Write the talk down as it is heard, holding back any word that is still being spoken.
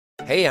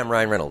Hey, I'm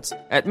Ryan Reynolds.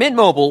 At Mint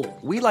Mobile,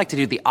 we like to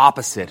do the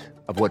opposite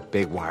of what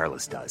Big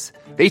Wireless does.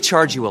 They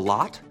charge you a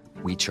lot,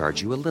 we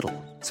charge you a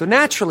little. So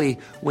naturally,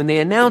 when they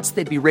announced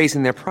they'd be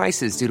raising their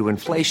prices due to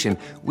inflation,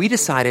 we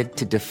decided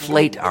to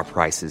deflate our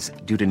prices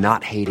due to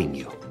not hating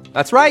you.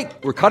 That's right.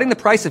 We're cutting the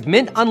price of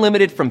Mint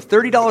Unlimited from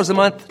 $30 a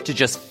month to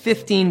just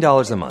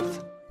 $15 a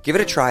month. Give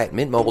it a try at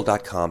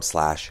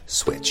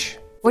mintmobile.com/switch.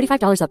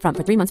 $45 up front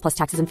for 3 months plus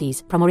taxes and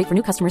fees. Promo rate for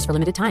new customers for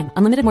limited time.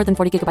 Unlimited more than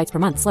 40 gigabytes per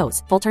month.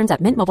 Slows full terms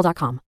at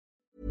mintmobile.com.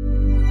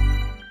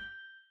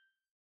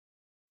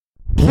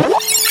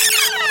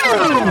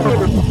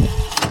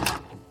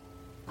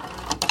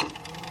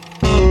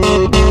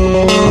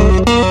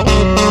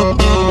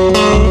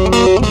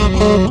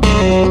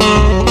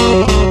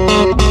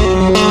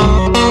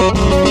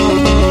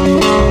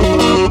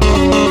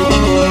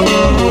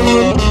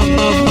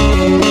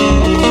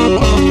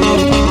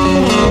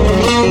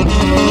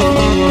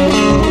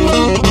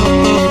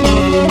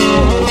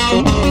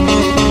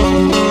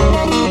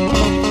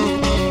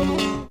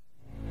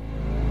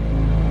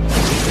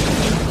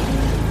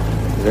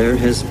 There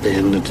has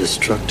been a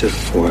destructive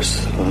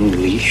force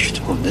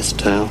unleashed on this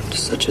town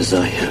such as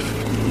I have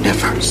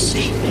never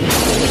seen.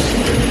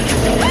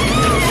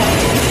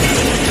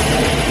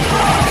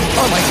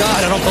 Oh my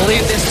God, I don't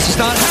believe this is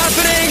not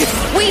happening!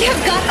 We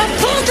have got a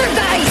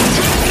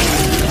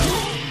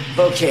poltergeist!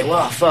 Okay,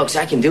 well, folks,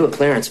 I can do a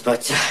clearance,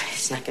 but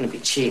it's not going to be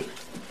cheap.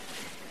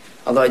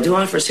 Although I do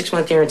offer a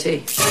 6-month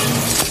guarantee.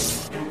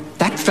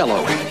 That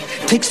fellow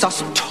takes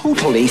us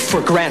totally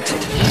for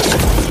granted.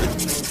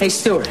 Hey,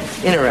 Stuart,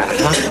 in or out,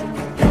 huh?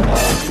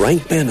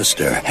 Frank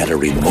Bannister had a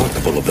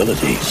remarkable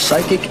ability.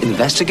 Psychic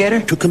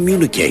investigator? To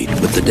communicate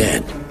with the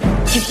dead.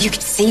 You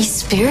can see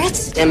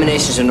spirits?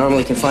 Emanations are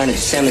normally confined to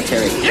the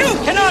cemetery. You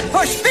cannot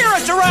push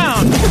spirits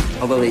around!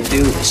 Although they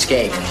do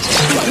escape.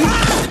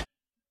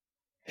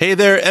 Hey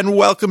there, and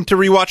welcome to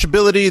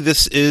Rewatchability.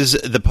 This is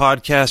the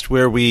podcast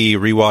where we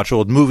rewatch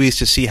old movies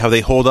to see how they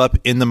hold up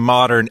in the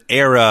modern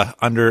era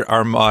under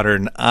our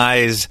modern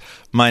eyes.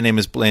 My name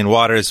is Blaine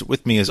Waters.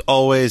 With me, as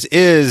always,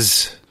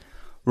 is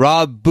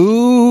Rob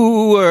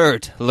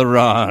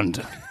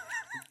Booert-Larond.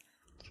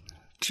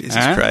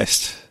 Jesus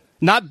Christ.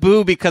 Not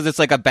boo because it's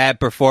like a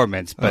bad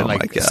performance, but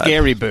like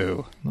scary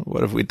boo.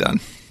 What have we done?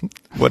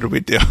 What did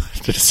we do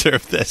to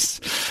deserve this?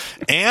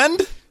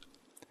 And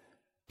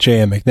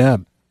J.M.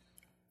 McNabb.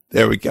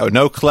 There we go.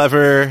 No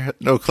clever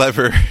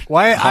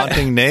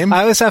haunting name.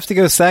 I always have to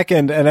go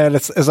second, and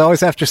it's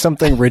always after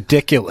something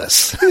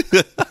ridiculous.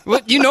 Well,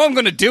 you know I'm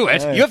going to do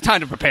it. You have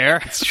time to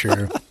prepare. It's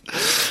true.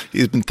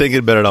 He's been thinking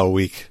about it all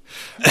week.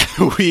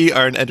 We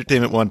are an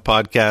Entertainment One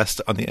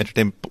podcast on the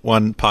Entertainment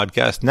One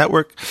Podcast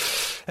Network,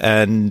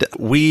 and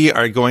we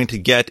are going to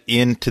get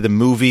into the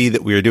movie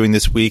that we are doing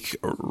this week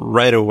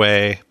right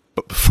away.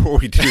 But before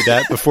we do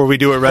that, before we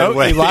do it right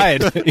away. He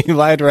lied. He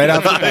lied right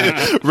off the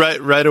bat.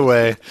 Right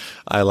away.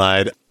 I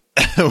lied.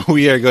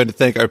 We are going to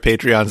thank our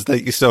Patreons.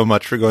 Thank you so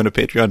much for going to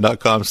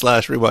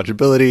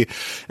patreon.com/rewatchability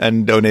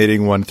and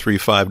donating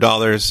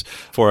 $135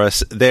 for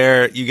us.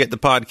 There, you get the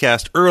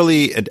podcast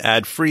early and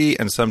ad-free,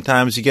 and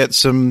sometimes you get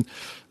some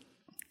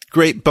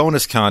great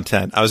bonus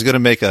content. I was going to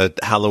make a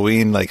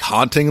Halloween,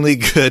 hauntingly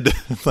good,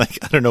 I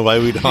don't know why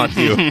we'd haunt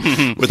you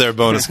with our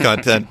bonus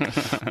content.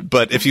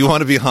 But if you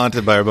want to be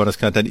haunted by our bonus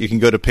content, you can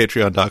go to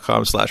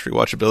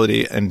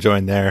patreon.com/rewatchability and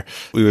join there.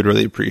 We would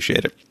really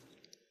appreciate it.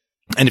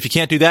 And if you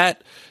can't do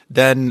that,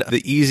 then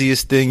the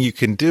easiest thing you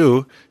can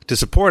do to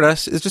support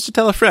us is just to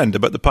tell a friend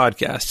about the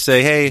podcast.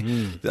 Say, hey,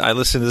 I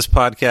listen to this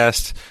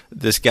podcast.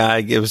 This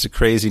guy gives a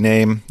crazy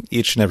name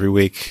each and every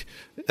week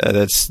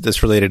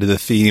that's related to the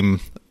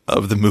theme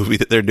of the movie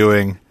that they're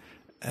doing,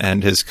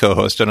 and his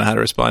co-host don't know how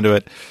to respond to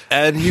it.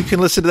 And you can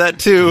listen to that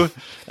too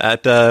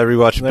at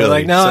Rewatchability. They're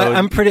like, no,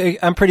 I'm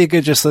pretty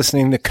good just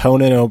listening to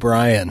Conan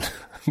O'Brien.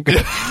 I'm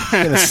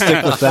gonna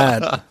stick with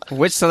that.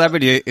 Which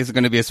celebrity is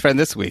going to be his friend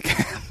this week?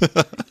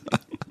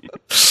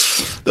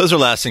 Those are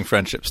lasting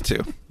friendships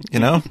too. You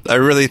know, I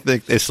really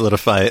think they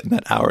solidify it in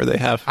that hour they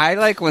have. I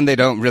like when they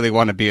don't really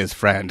want to be his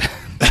friend.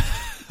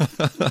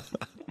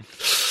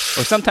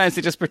 Or sometimes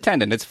they just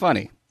pretend and it's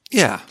funny.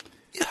 Yeah.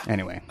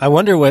 Anyway. I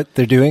wonder what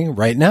they're doing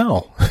right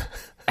now.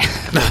 You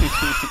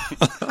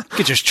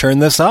could just turn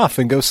this off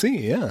and go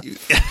see, yeah.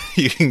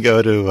 You can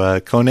go to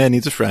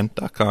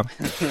ConanNeedsAFriend.com.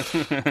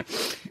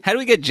 How do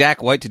we get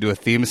Jack White to do a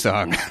theme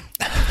song?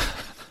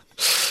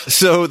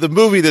 So the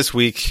movie this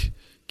week,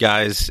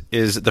 guys,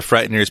 is The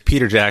Frighteners,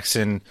 Peter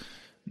Jackson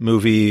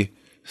movie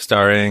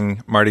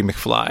starring Marty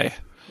McFly.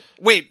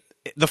 Wait,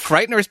 The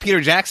Frighteners,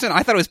 Peter Jackson?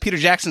 I thought it was Peter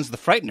Jackson's The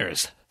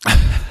Frighteners.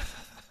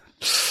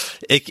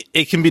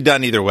 It can be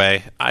done either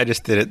way. I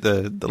just did it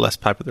the less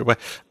popular way.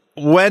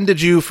 When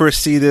did you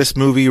first see this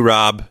movie,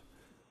 Rob?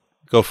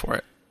 Go for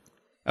it.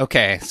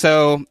 Okay,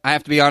 so I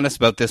have to be honest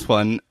about this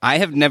one. I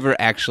have never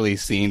actually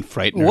seen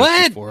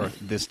Frighteners before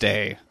this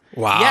day.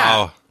 Wow.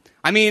 Yeah.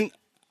 I mean,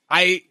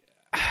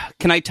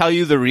 can I tell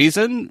you the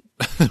reason?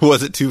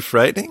 Was it too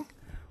frightening?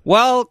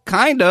 Well,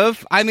 kind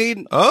of. I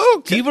mean,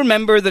 do you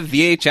remember the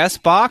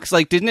VHS box?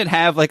 Like, didn't it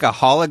have like a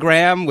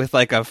hologram with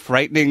like a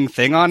frightening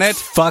thing on it?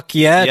 Fuck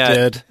yeah, it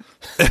did.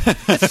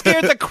 It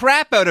scared the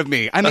crap out of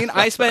me. I mean,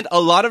 I spent a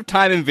lot of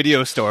time in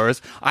video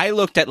stores. I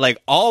looked at like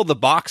all the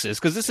boxes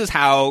because this is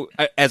how,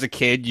 as a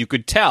kid, you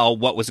could tell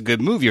what was a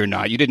good movie or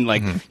not. You didn't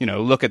like,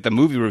 look at the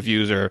movie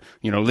reviews or,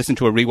 listen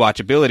to a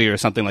rewatchability or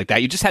something like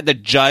that. You just had to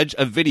judge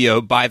a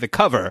video by the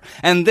cover.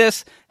 And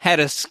this had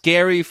a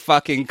scary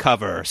fucking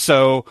cover.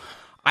 So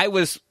I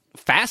was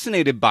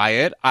fascinated by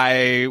it.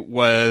 I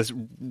was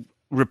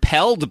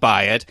repelled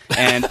by it,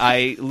 and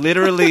I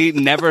literally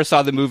never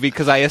saw the movie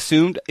because I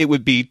assumed it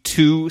would be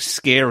too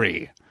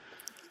scary.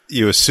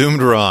 You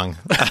assumed wrong.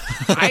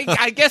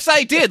 I guess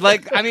I did.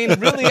 Like, I mean,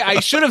 really, I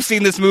should have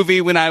seen this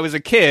movie when I was a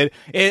kid.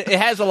 It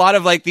has a lot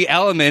of, like, the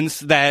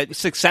elements that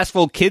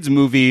successful kids'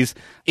 movies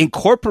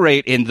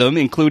incorporate in them,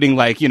 including,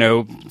 like,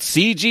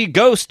 CG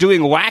ghosts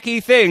doing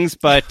wacky things,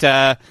 but,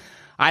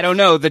 I don't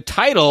know, the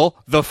title,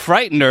 The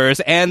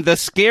Frighteners, and the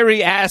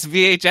scary-ass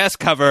VHS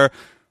cover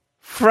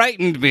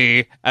frightened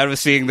me out of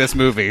seeing this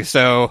movie.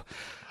 So,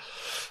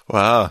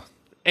 wow,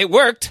 it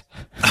worked.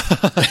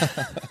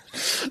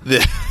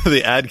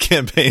 the ad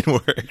campaign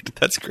worked.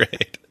 That's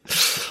great.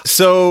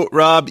 So,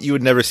 Rob, you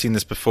had never seen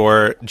this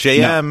before.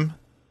 JM, no.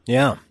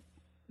 Yeah,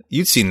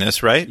 you'd seen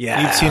this, right?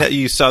 Yeah, you'd seen it.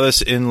 You saw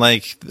this in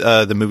like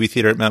the movie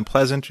theater at Mount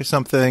Pleasant or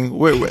something.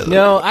 Where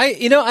no,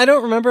 I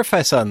don't remember if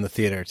I saw it in the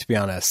theater. To be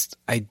honest,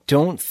 I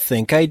don't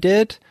think I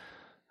did.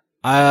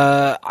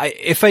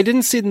 If I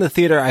didn't see it in the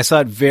theater, I saw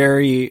it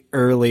very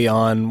early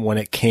on when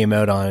it came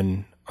out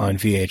on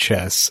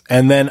VHS,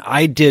 and then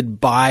I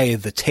did buy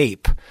the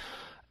tape,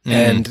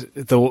 and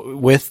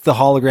with the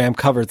hologram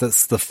cover,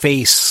 that's the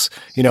face,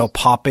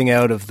 popping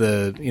out of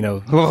the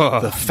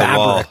the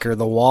fabric or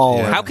the wall.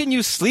 Yeah. How can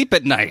you sleep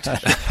at night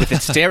if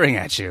it's staring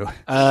at you?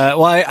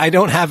 Well, I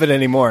don't have it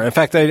anymore. In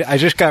fact, I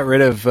just got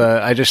rid of.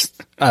 I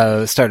just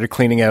started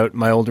cleaning out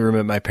my old room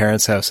at my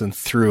parents' house and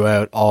threw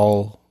out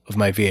all of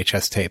my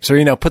VHS tapes,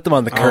 or put them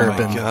on the curb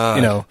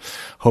and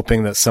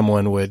hoping that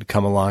someone would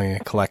come along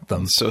and collect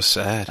them. So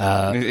sad.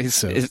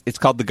 It's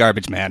called The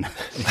Garbage Man.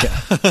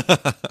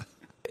 Yeah.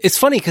 It's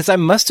funny because I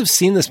must have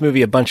seen this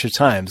movie a bunch of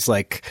times.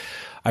 Like,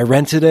 I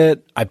rented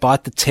it, I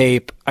bought the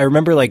tape. I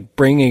remember like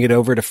bringing it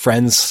over to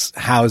friends'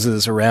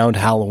 houses around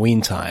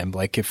Halloween time,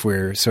 like if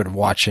we're sort of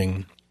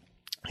watching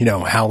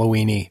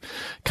Halloween-y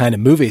kind of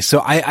movie.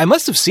 So I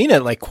must have seen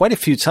it like quite a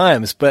few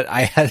times, but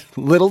I had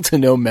little to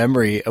no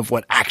memory of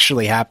what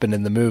actually happened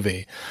in the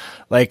movie.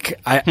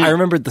 Like, I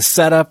remembered the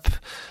setup.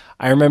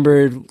 I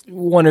remembered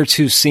one or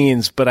two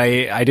scenes, but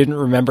I didn't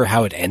remember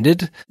how it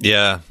ended.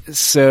 Yeah.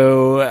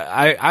 So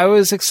I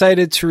was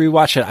excited to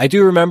rewatch it. I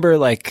do remember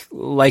like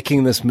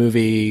liking this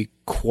movie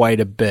quite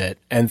a bit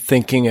and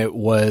thinking it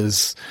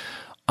was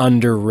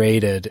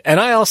underrated. And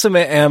I also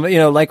am,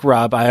 like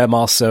Rob, I am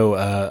also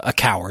a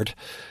coward.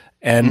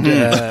 And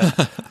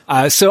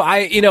so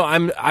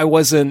I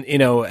wasn't,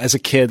 as a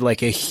kid,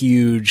 like a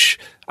huge,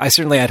 I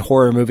certainly had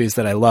horror movies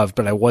that I loved,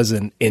 but I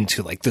wasn't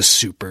into like the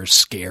super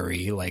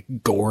scary, like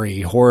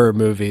gory horror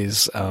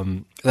movies.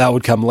 That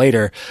would come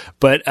later.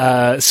 But,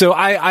 so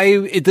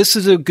this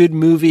is a good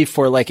movie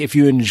for like, if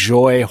you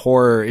enjoy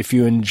horror, if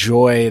you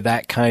enjoy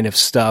that kind of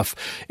stuff,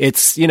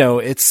 it's,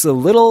 it's a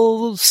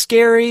little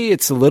scary,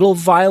 it's a little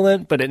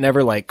violent, but it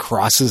never like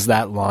crosses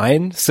that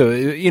line. So,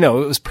 it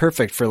was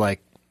perfect for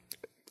like,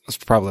 it was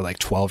probably like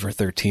 12 or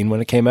 13 when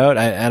it came out,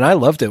 and I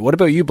loved it. What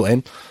about you,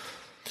 Blaine?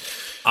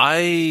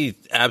 I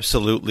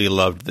absolutely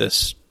loved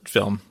this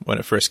film when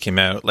it first came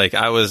out. Like,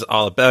 I was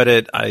all about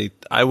it.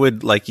 I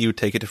would, like you,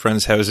 take it to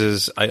friends'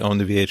 houses. I own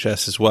the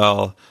VHS as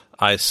well.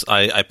 I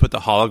put the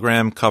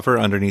hologram cover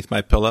underneath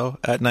my pillow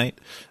at night.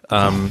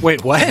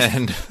 Wait, what?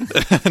 And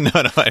no,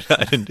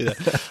 I didn't do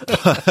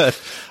that.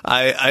 But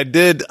I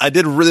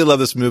did really love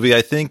this movie.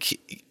 I think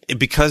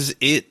because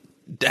it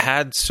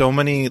had so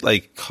many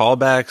like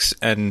callbacks,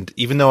 and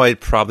even though I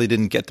probably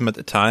didn't get them at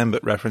the time,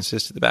 but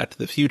references to the Back to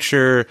the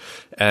Future,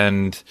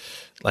 and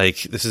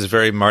like this is a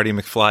very Marty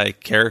McFly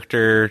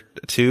character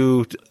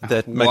too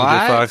that Michael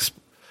J. Fox.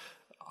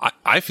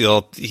 I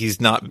feel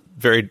he's not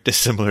very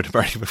dissimilar to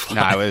Marty McFly.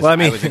 No, I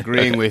was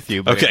agreeing with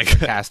you, but in a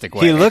fantastic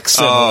way. He looks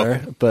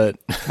similar, but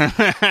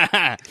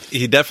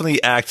he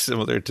definitely acts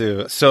similar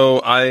too.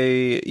 So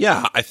I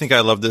think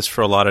I love this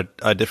for a lot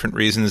of different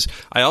reasons.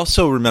 I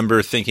also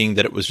remember thinking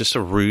that it was just a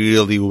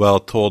really well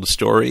told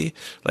story.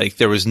 Like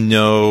there was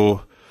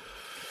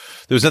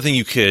nothing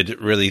you could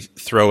really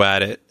throw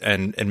at it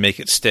and make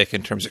it stick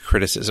in terms of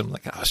criticism.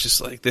 Like I was just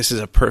like, this is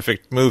a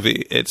perfect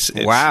movie. It's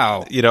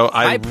wow.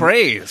 High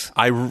praise.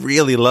 I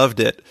really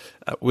loved it,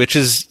 which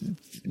is,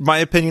 my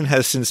opinion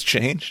has since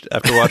changed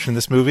after watching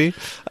this movie.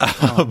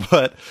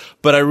 But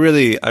I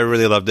really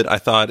loved it. I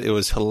thought it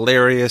was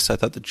hilarious. I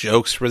thought the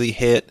jokes really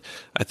hit.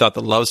 I thought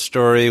the love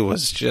story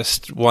was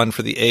just one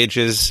for the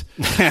ages.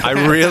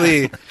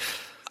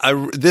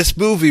 This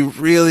movie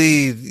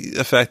really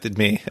affected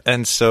me.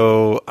 And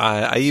so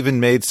I even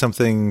made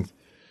something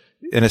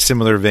in a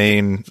similar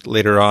vein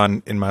later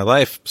on in my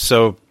life.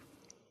 So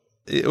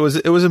it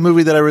was a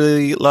movie that I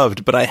really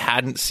loved, but I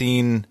hadn't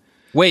seen.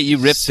 Wait, you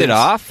ripped it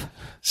off?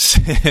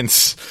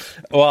 Since,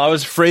 well, I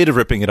was afraid of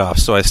ripping it off,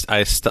 so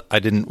I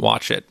didn't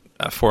watch it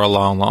for a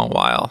long, long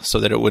while, so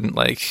that it wouldn't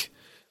like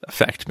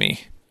affect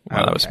me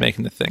while I was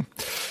making the thing.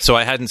 So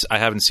I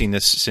haven't seen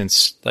this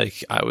since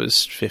like I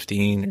was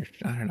 15 or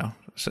I don't know,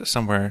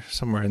 somewhere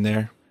in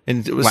there.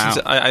 And it was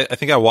I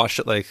think I watched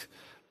it like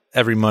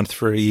every month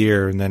for a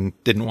year and then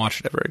didn't watch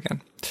it ever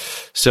again.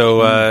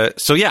 So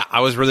so yeah, I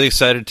was really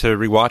excited to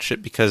rewatch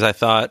it because I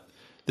thought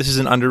this is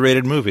an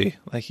underrated movie,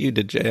 like you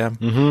did,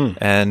 JM,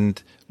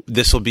 and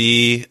this will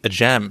be a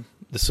gem.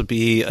 This will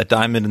be a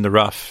diamond in the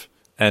rough,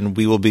 and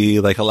we will be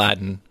like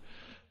Aladdin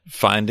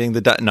finding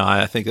the. No,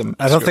 I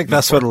don't think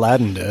that's what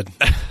Aladdin did.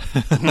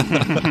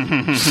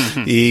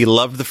 He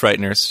loved the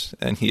Frighteners,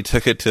 and he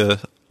took it to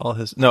all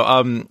his. No,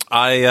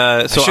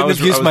 I shouldn't have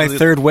used my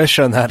third wish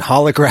on that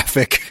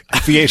holographic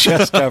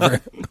VHS cover.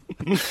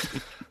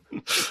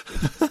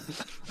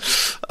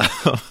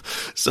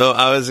 So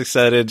I was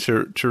excited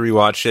to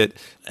rewatch it,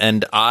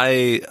 and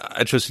I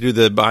chose to do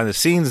the behind the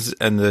scenes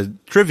and the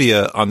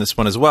trivia on this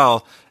one as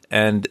well,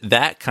 and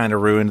that kind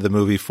of ruined the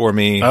movie for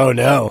me. Oh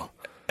no,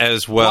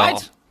 as well.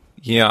 What?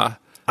 Yeah.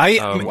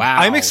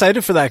 I'm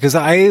excited for that because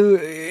I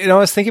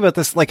was thinking about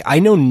this. Like, I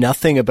know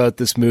nothing about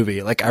this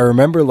movie. Like, I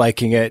remember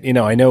liking it.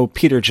 I know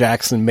Peter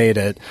Jackson made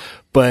it,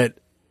 but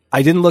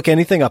I didn't look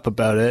anything up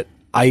about it.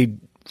 I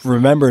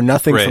remember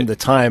nothing from the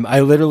time. I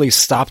literally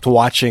stopped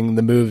watching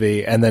the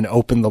movie and then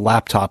opened the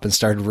laptop and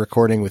started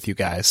recording with you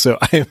guys. So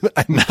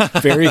I'm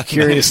very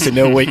curious to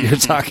know what you're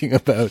talking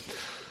about.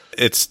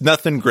 It's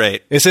nothing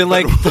great. Is it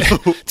like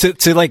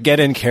to like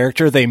get in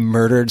character? They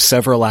murdered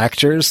several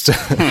actors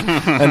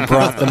and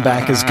brought them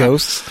back as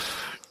ghosts.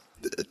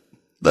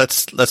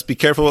 Let's be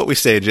careful what we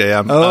say,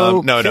 JM.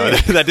 Okay. No,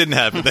 that didn't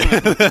happen.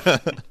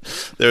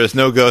 There was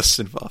no ghosts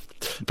involved.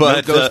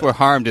 But no ghosts were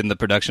harmed in the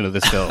production of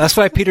this film. That's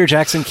why Peter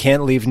Jackson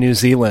can't leave New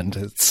Zealand.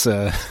 It's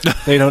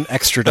they don't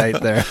extradite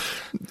there.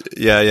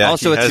 Yeah.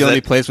 Also, it's the only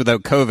place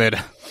without COVID.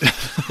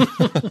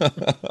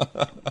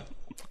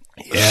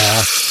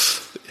 Yeah.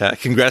 Yeah,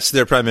 congrats to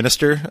their prime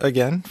minister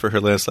again for her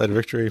landslide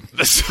victory.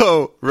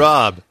 So,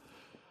 Rob,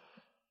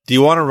 do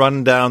you want to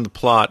run down the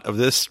plot of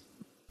this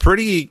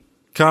pretty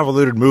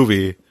convoluted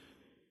movie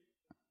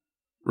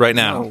right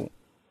now?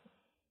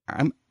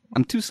 No.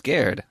 I'm too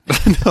scared.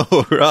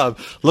 No, Rob,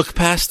 look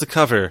past the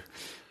cover.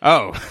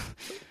 Oh,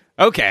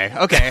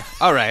 okay,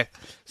 all right.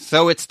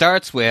 So it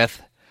starts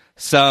with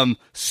some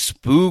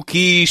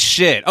spooky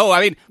shit. Oh, I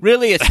mean,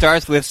 really, it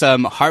starts with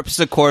some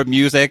harpsichord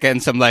music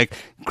and some, like,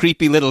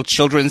 creepy little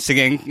children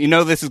singing.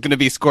 This is going to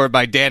be scored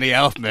by Danny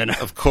Elfman.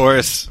 Of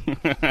course.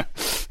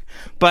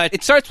 But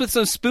it starts with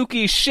some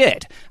spooky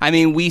shit. I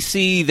mean, we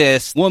see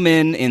this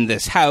woman in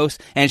this house,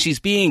 and she's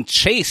being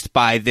chased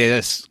by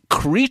this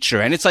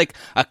creature. And it's like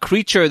a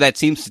creature that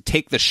seems to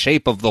take the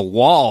shape of the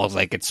walls.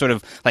 Like, it's sort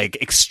of, like,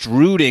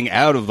 extruding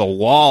out of the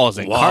walls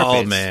and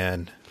carpets.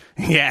 Man.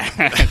 Yeah,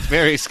 it's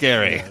very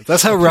scary.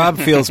 That's how Rob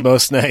feels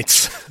most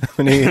nights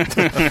when he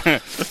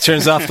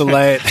turns off the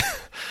light.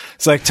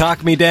 It's like,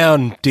 talk me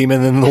down,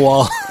 demon in the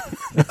wall.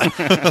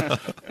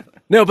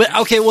 No, but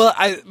okay, well,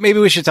 maybe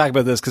we should talk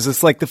about this because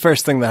it's like the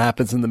first thing that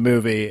happens in the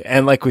movie.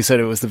 And like we said,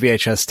 it was the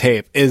VHS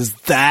tape. Is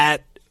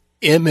that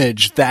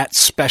image, that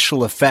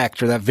special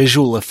effect or that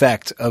visual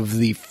effect of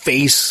the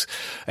face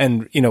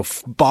and,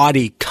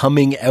 body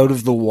coming out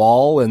of the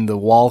wall and the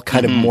wall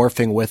kind of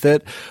morphing with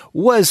it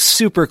was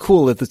super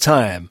cool at the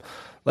time.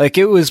 Like,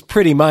 it was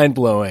pretty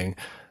mind-blowing.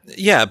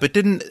 Yeah, but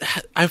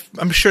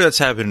I'm sure that's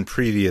happened in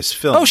previous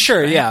films. Oh,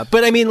 sure, right? Yeah.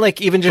 But I mean, like,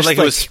 even just like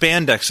it was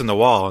spandex on the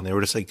wall and they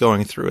were just like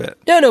going through it.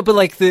 No, but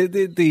like the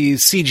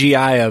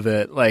CGI of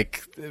it,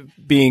 like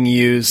being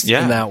used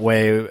in that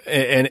way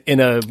in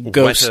a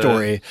ghost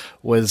story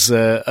was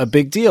a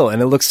big deal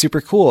and it looks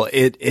super cool.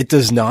 It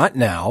does not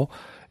now.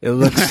 It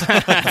looks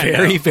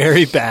very,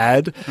 very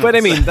bad. But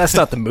I mean, that's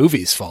not the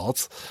movie's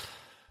fault.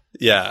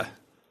 Yeah.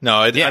 No,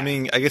 I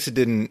mean, I guess it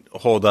didn't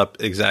hold up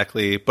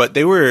exactly, but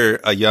they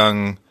were a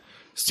young.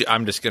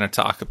 I'm just going to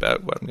talk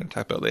about what I'm going to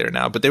talk about later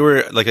now, but they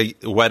were like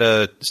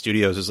Weta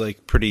Studios is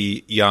like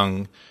pretty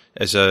young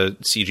as a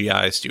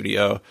CGI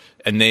studio,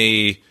 and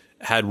they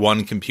had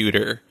one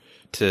computer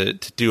to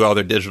do all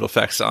their digital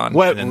effects on.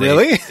 What,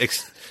 really?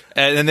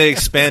 And then they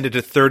expanded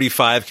to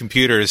 35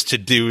 computers to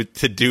do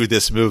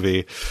this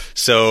movie.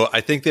 So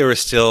I think they were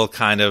still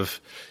kind of,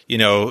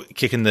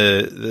 cutting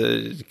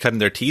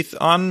their teeth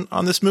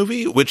on this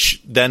movie,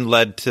 which then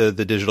led to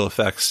the digital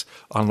effects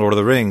on Lord of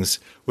the Rings,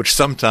 which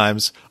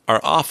sometimes are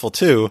awful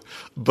too,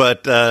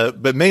 but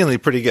mainly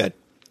pretty good.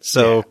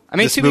 So yeah. I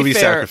mean, this movie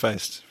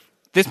sacrificed.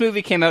 This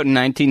movie came out in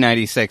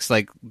 1996.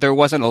 Like, there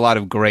wasn't a lot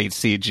of great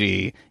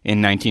CG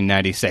in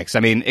 1996. I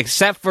mean,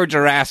 except for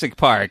Jurassic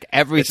Park,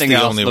 everything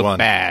else looked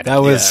bad. That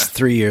was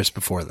 3 years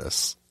before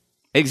this.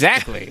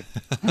 Exactly.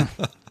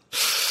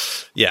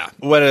 Yeah,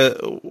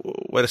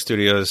 Weta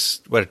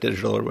Studios, Weta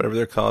Digital, or whatever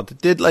they're called,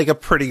 did like a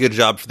pretty good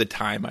job for the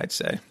time, I'd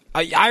say.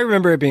 I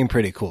remember it being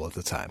pretty cool at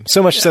the time.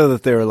 So much so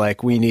that they were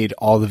like, we need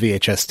all the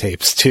VHS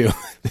tapes to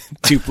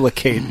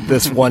duplicate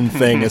this one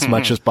thing as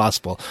much as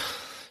possible.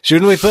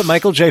 Shouldn't we put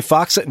Michael J.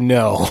 Fox at?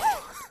 No.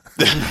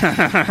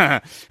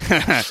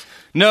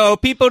 No,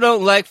 people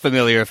don't like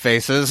familiar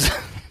faces.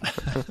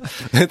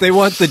 They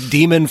want the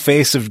demon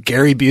face of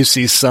Gary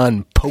Busey's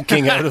son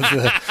poking out of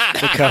the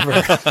cover.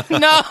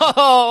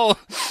 No!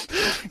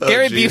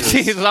 Gary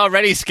Busey is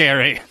already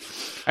scary.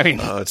 I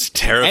mean, it's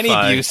terrifying.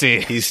 Any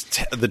Busey.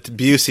 The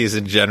Buseys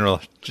in general,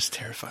 just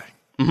terrifying.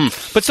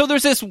 Mm-hmm. But so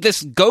there's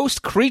this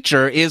ghost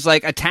creature is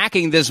like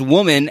attacking this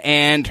woman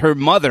and her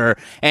mother,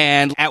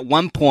 and at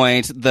one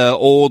point the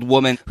old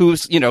woman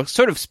who's,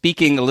 sort of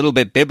speaking a little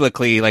bit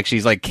biblically, like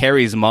she's like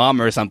Carrie's mom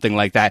or something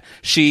like that,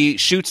 she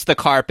shoots the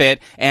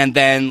carpet, and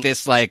then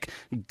this like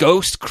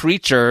ghost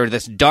creature,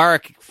 this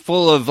dark,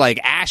 full of like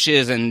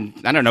ashes and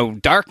I don't know,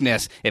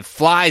 darkness, it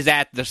flies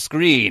at the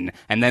screen,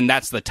 and then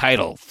that's the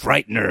title,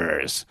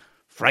 Frighteners.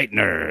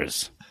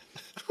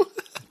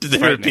 Did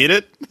they repeat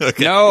it?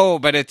 Okay. No,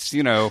 but it's,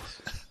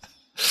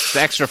 it's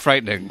extra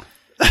frightening.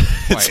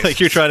 It's like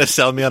you're trying to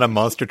sell me on a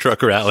monster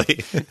truck rally.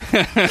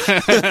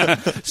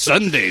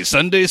 Sunday.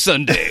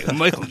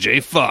 Michael J.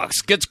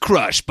 Fox gets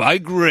crushed by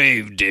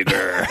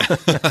Gravedigger.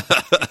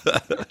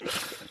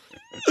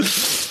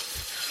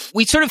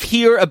 We sort of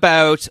hear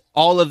about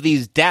all of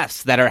these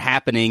deaths that are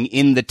happening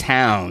in the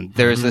town.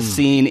 There's a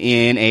scene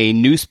in a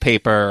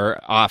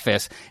newspaper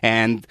office,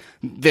 and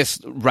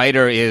this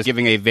writer is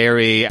giving a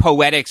very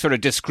poetic sort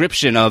of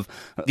description of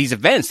these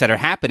events that are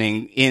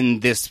happening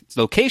in this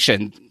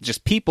location.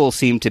 Just people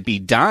seem to be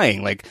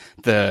dying. Like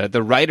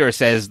the writer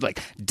says,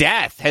 like,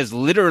 death has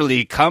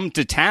literally come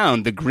to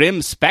town. The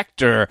grim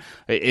specter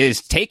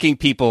is taking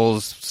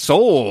people's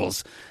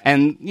souls.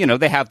 And,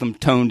 they have them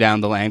tone down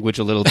the language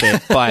a little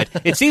bit, but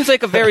it seems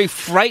like a very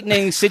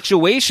frightening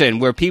situation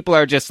where people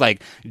are just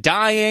like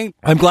dying.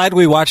 I'm glad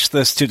we watched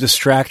this to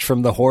distract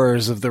from the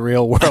horrors of the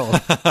real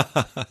world.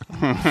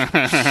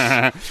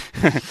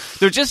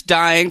 They're just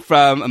dying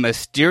from a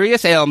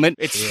mysterious ailment.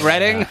 It's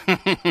spreading.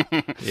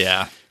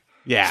 Yeah.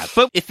 Yeah,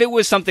 but if it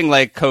was something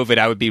like COVID,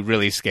 I would be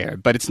really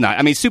scared, but it's not.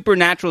 I mean,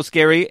 supernatural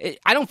scary.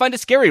 I don't find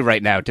it scary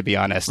right now, to be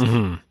honest.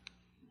 Mm-hmm.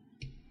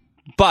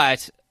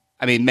 But,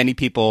 I mean, many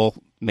people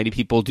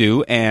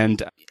do,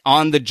 and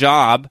on the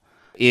job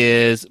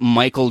is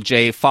Michael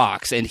J.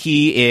 Fox, and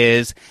he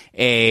is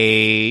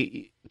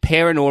a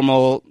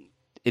paranormal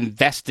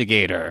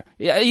investigator.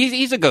 Yeah,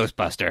 he's a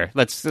Ghostbuster.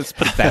 Let's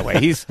put it that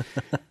way.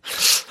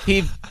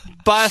 He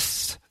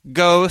busts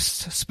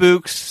ghosts,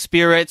 spooks,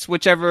 spirits,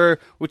 whichever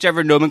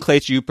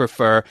nomenclature you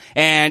prefer.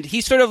 And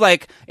he's sort of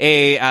like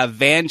a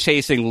van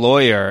chasing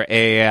lawyer.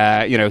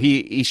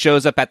 He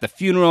shows up at the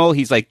funeral.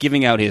 He's like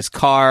giving out his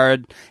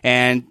card,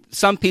 and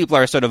some people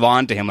are sort of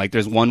on to him. Like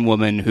there's one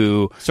woman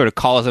who sort of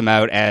calls him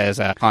out as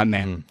a con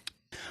man.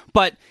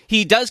 But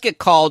he does get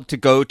called to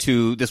go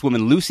to this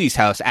woman Lucy's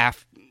house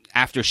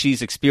after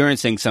she's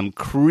experiencing some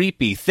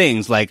creepy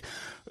things, like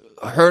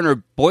her and her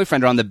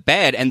boyfriend are on the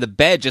bed, and the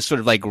bed just sort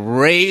of like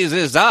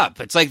raises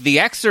up. It's like The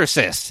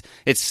Exorcist.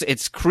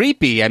 It's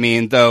creepy. I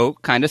mean, though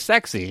kind of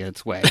sexy in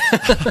its way.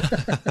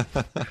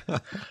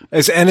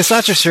 And it's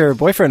not just her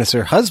boyfriend; it's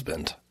her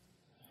husband.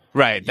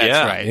 Right.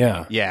 That's right.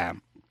 Yeah.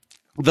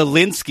 The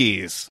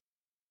Linskys.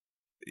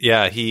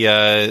 Yeah. He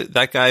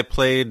that guy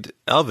played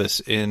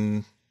Elvis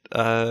in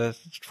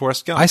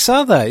Forrest Gump. I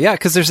saw that. Yeah,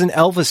 because there's an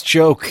Elvis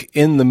joke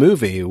in the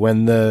movie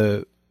when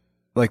the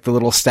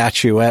little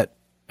statuette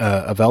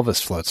of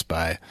Elvis floats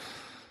by.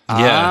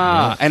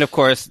 Yeah. And of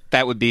course,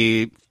 that would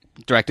be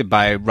directed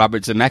by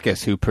Robert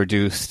Zemeckis, who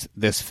produced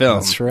this film.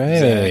 That's right.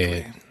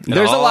 Exactly.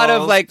 There's a lot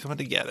of coming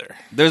together.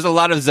 There's a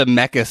lot of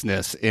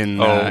Zemeckisness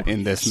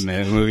in this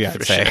movie,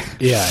 I'd say. Sure.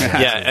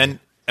 Yeah.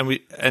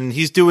 And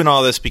he's doing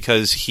all this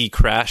because he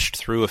crashed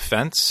through a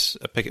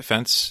picket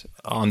fence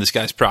on this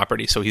guy's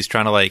property. So he's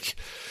trying to like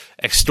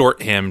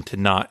extort him to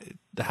not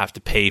have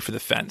to pay for the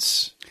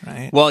fence.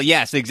 Right. Well,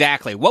 yes,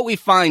 exactly. What we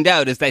find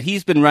out is that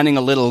he's been running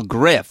a little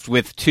grift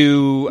with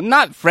two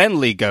not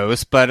friendly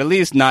ghosts, but at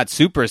least not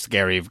super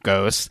scary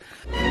ghosts.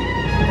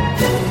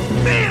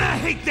 Man, I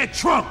hate that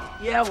trunk!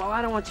 Yeah, well,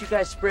 I don't want you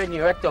guys spreading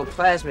your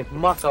ectoplasmic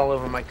muck all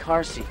over my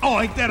car seat. Oh,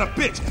 ain't that a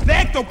bitch? The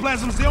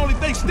ectoplasm's the only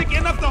thing sticking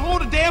enough to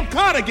hold a damn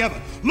car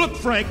together. Look,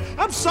 Frank,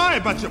 I'm sorry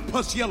about your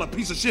puss yellow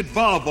piece of shit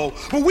Volvo,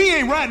 but we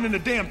ain't riding in the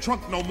damn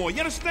trunk no more, you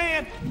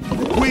understand?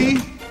 We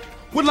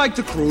would like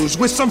to cruise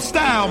with some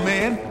style,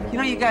 man. You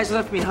know, you guys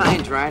left me high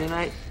and dry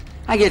tonight.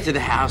 I get to the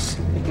house,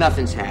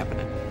 nothing's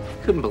happening.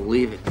 Couldn't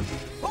believe it.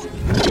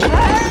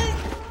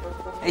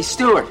 Hey,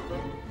 Stuart,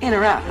 in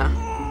or out,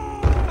 huh?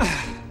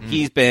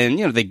 He's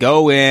been, they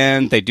go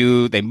in,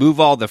 they move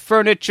all the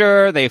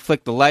furniture, they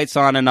flick the lights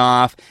on and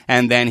off,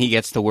 and then he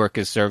gets to work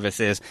his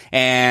services,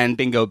 and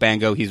bingo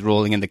bango, he's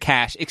rolling in the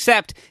cash,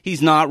 except he's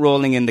not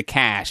rolling in the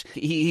cash.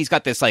 He's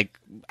got this, like,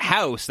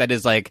 house that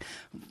is, like,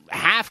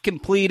 half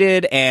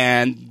completed,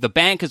 and the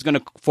bank is going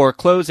to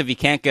foreclose if he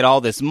can't get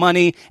all this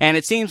money, and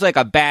it seems like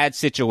a bad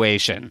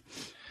situation.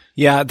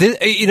 Yeah,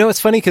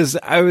 it's funny because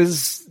I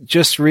was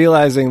just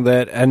realizing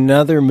that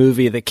another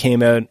movie that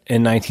came out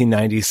in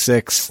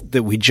 1996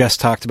 that we just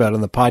talked about on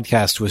the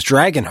podcast was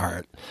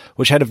Dragonheart,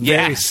 which had a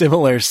very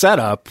similar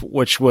setup,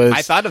 which was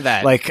I thought of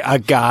that. Like a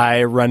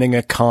guy running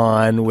a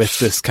con with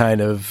this kind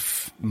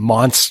of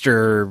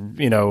monster,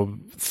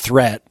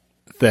 threat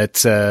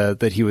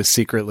that he was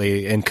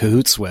secretly in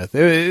cahoots with.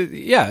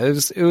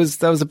 That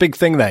was a big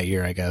thing that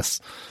year, I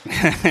guess.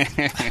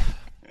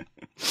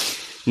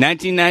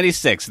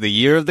 1996, the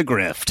year of the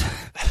grift.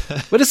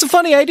 But it's a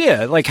funny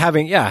idea, like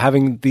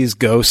having these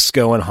ghosts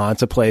go and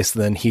haunt a place,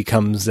 then he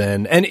comes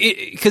in, and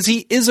because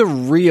he is a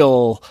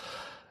real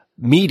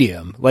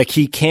medium, like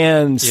he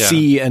can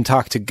see and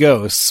talk to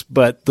ghosts,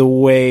 but the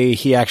way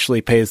he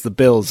actually pays the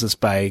bills is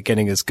by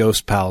getting his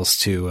ghost pals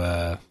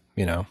to,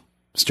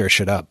 stir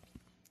shit up.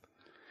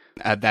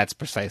 That's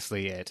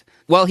precisely it.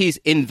 While he's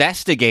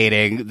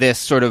investigating this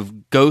sort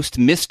of ghost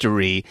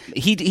mystery,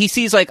 he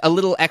sees like a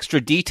little extra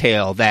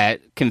detail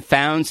that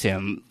confounds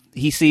him.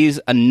 He sees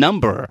a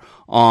number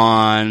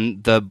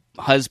on the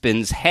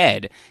husband's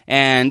head,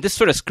 and this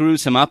sort of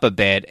screws him up a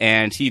bit,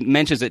 and he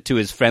mentions it to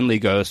his friendly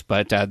ghost,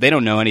 but they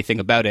don't know anything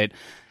about it.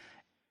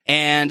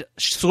 And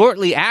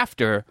shortly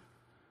after,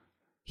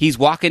 he's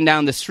walking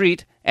down the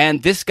street,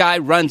 and this guy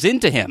runs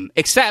into him,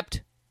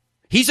 except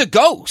he's a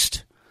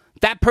ghost.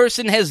 That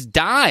person has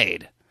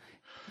died.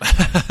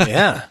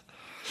 Yeah.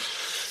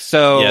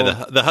 So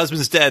the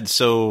husband's dead.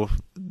 So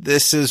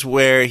this is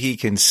where he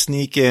can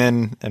sneak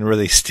in and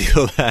really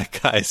steal that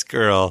guy's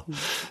girl.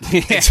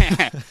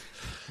 Yeah.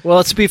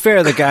 Well, to be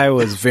fair, the guy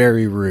was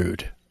very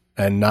rude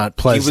and not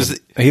pleasant.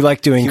 He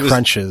liked doing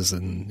crunches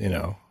and,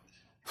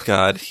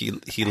 God, he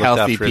looked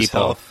healthy after his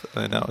people. health.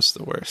 I know, it's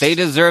the worst. They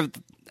deserve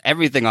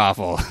everything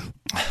awful.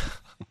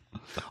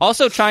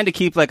 Also trying to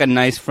keep like a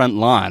nice front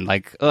lawn.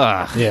 Like,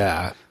 ugh.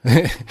 Yeah.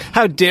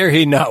 How dare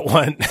he not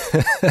want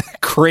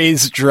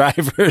crazed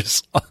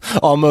drivers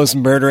almost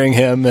murdering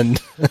him and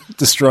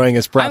destroying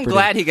his property. I'm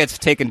glad he gets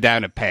taken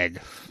down a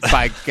peg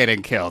by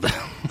getting killed.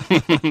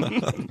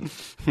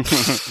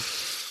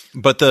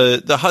 But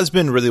the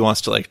husband really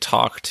wants to like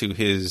talk to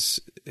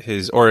his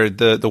or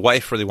the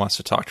wife really wants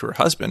to talk to her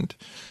husband,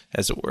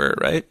 as it were,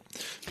 right?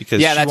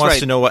 Because she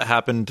wants to know what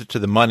happened to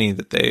the money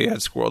that they had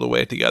squirreled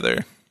away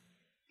together.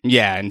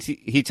 Yeah, and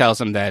he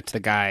tells him that the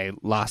guy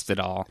lost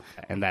it all,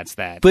 and that's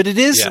that. But it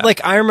is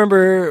like I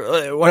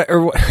remember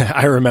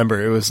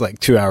it was like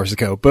 2 hours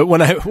ago. But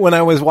when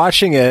I was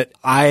watching it,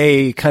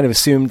 I kind of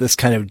assumed this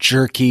kind of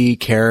jerky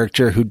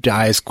character who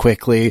dies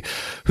quickly,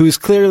 who's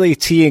clearly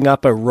teeing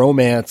up a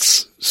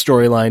romance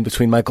storyline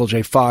between Michael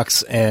J.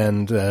 Fox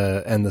and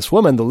this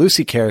woman, the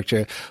Lucy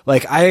character.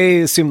 Like I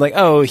assumed, like,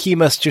 oh, he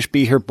must just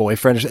be her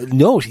boyfriend.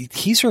 No,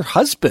 he's her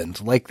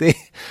husband. Like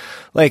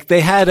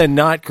they had a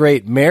not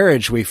great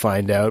marriage, we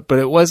find out, but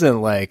it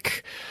wasn't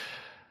like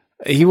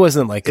he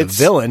wasn't like a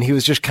villain. He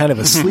was just kind of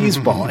a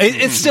sleazeball.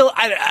 It's still,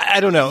 I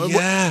don't know.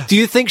 Yeah. Do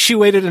you think she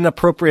waited an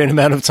appropriate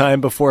amount of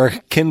time before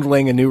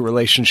kindling a new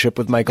relationship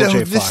with Michael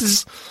J.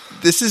 Fox?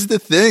 This is the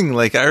thing.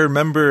 Like I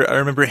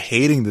remember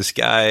hating this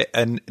guy,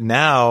 and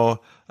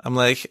now I'm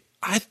like,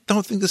 I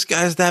don't think this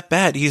guy's that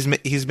bad. He's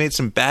made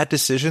some bad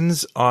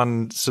decisions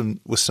with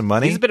some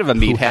money. He's a bit of a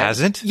meathead. Who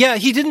hasn't? Yeah,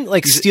 he didn't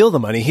steal the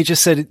money. He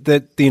just said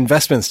that the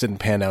investments didn't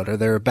pan out, or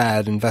they were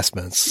bad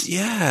investments.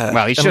 Yeah.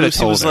 Well, he should have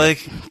told her.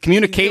 Like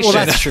communication.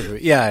 Well, that's true.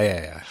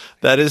 Yeah.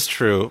 That is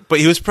true. But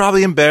he was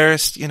probably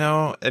embarrassed,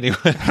 Anyway,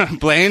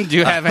 Blaine, do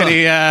you have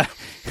any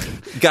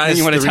guys?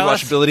 You the tell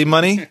us? rewatchability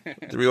money.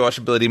 The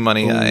rewatchability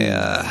money.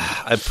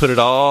 I put it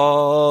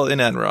all in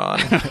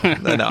Enron.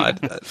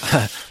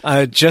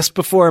 Just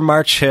before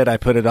March hit, I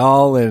put it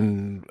all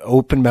in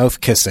open mouth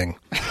kissing.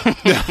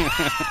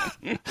 I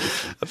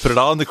put it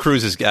all in the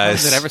cruises,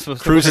 guys. Is it ever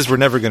supposed to cruises were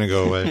never going to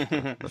go away.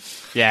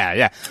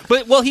 Yeah.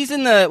 But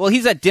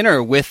he's at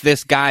dinner with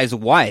this guy's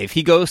wife.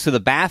 He goes to the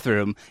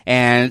bathroom,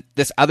 and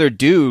this other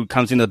dude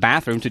comes into the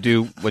bathroom to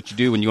do what you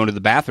do when you go into the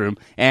bathroom,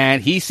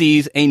 and he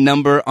sees a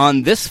number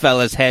on this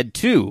fella's head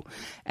too.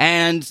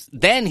 And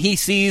then he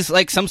sees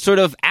like some sort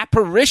of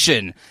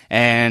apparition,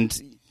 and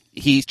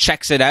he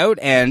checks it out,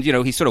 and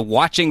he's sort of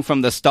watching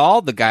from the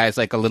stall. The guy's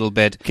like a little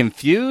bit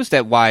confused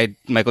at why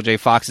Michael J.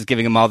 Fox is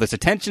giving him all this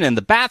attention in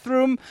the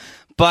bathroom,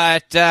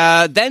 but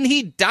then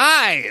he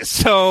dies.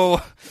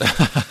 So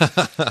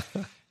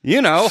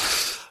Yeah.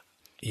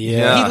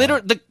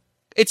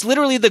 It's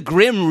literally the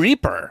Grim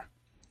Reaper.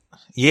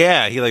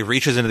 Yeah, he like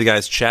reaches into the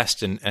guy's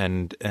chest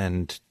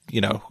and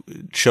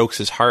chokes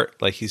his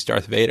heart like he's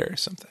Darth Vader or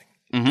something.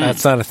 Mm-hmm.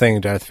 That's not a thing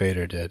Darth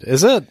Vader did,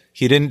 is it?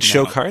 He didn't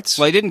choke hearts?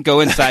 Well, he didn't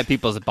go inside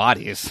people's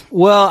bodies.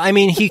 Well, I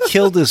mean, he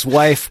killed his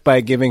wife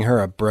by giving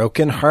her a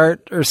broken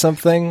heart or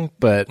something,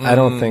 but I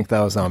don't think that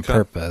was on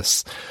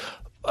purpose.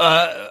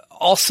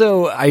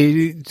 Also,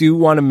 I do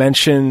want to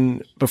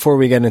mention, before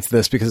we get into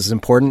this, because it's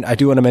important, I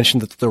do want to mention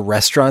that the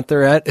restaurant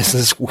they're at is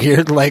this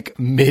weird, like,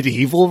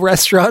 medieval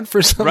restaurant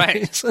for some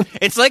reason.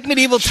 It's like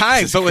medieval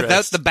times, but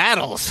without the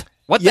battles.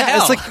 What the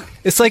hell?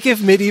 It's like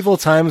if medieval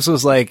times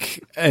was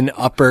like an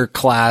upper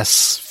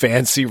class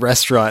fancy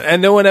restaurant,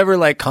 and no one ever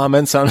like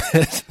comments on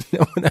it. No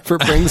one ever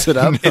brings it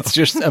up. It's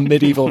just a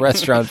medieval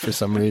restaurant for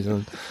some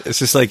reason. It's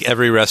just like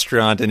every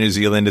restaurant in New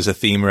Zealand is a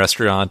theme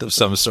restaurant of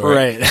some sort.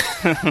 Right.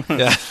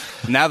 Yeah.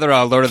 Now they're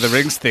all Lord of the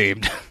Rings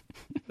themed.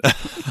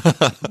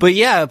 But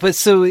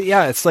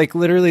it's like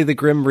literally the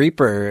Grim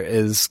Reaper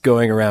is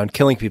going around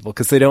killing people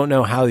because they don't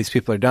know how these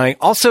people are dying.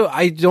 Also,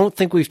 I don't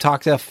think we've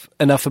talked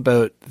enough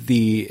about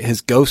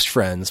his ghost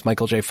friends,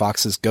 Michael J.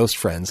 Fox's ghost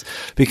friends,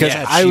 because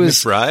I was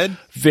McBride?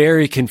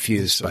 very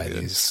confused by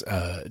these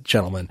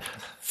gentlemen.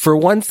 For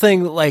one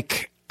thing,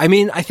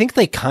 I think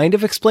they kind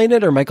of explain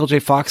it, or Michael J.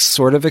 Fox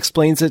sort of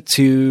explains it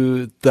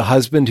to the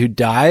husband who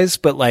dies,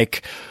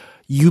 but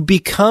you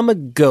become a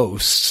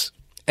ghost.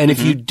 And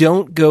if you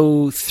don't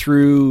go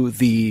through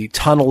the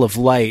tunnel of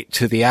light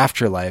to the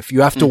afterlife,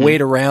 you have to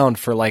wait around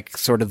for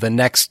sort of the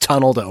next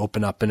tunnel to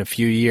open up in a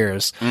few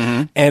years.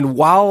 And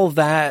while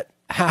that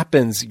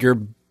happens,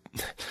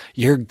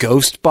 your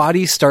ghost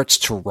body starts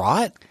to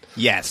rot.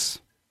 Yes.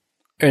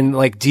 And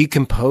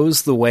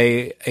decompose the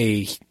way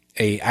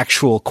a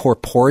actual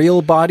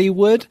corporeal body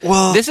would.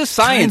 Well, this is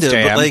science,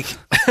 Jam.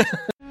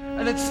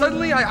 And then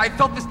suddenly I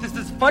felt this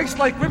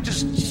vice-like grip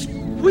just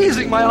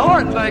squeezing my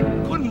heart, and I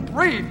couldn't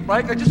breathe,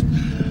 Mike. I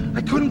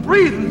couldn't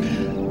breathe.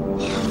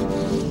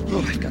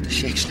 Oh, I've got the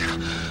shakes now.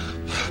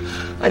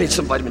 I need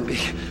some vitamin B.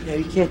 Yeah,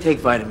 you can't take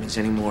vitamins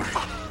anymore.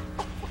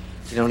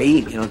 You don't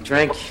eat, you don't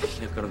drink,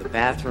 you don't go to the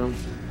bathroom.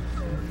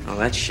 All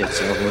that shit's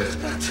over with.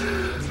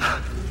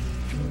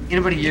 In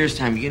about a year's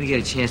time, you're gonna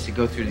get a chance to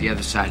go through to the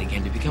other side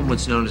again, to become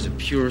what's known as a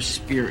pure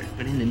spirit.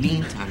 But in the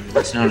meantime, you're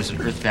what's known as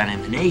an earthbound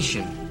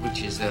emanation,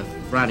 which is a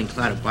rotting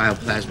cloud of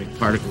bioplasmic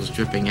particles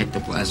dripping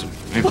ectoplasm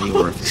from every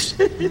orifice.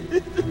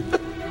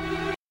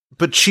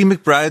 But Chi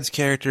McBride's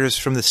character is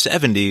from the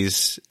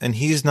 70s, and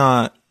he's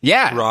not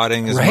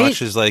rotting as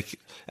much as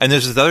and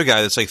there's this other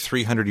guy that's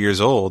 300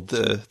 years old,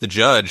 the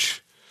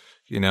judge,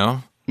 Yeah.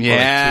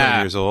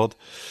 200 years old.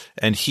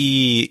 And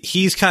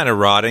he's kind of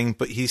rotting,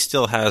 but he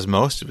still has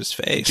most of his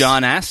face.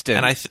 John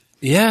Astin. And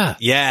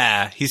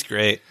yeah, he's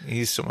great.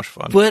 He's so much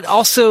fun. But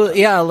also,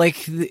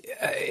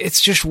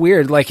 it's just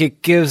weird.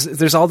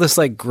 There's all this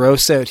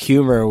gross out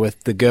humor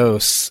with the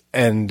ghosts,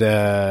 and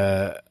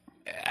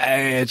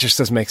it just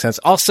doesn't make sense.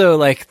 Also,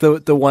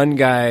 the one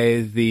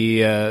guy,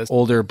 the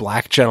older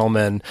black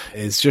gentleman,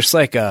 is just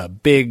a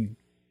big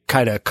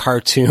kind of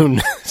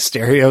cartoon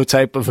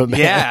stereotype of a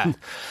man.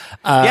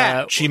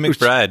 Yeah. Chi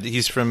McBride.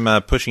 He's from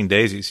Pushing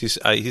Daisies.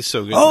 He's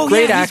so good. Oh,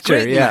 great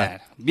actor. Great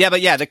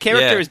but the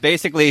character is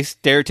basically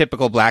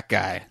stereotypical black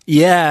guy.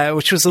 Yeah,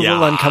 which was a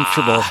little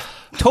uncomfortable.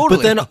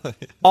 Totally. But then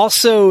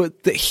also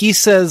he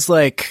says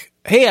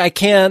hey, I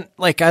can't,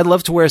 I'd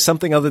love to wear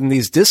something other than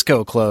these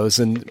disco clothes.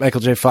 And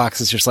Michael J. Fox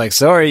is just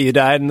sorry, you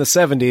died in the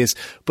 70s.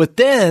 But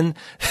then,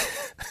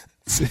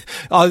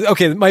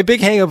 okay, my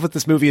big hang up with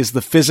this movie is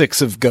the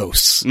physics of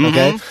ghosts.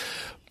 Okay.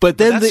 But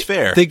then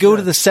they go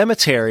to the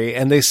cemetery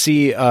and they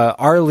see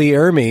R. Lee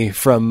Ermey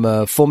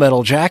from Full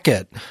Metal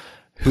Jacket.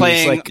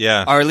 Playing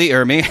R. Lee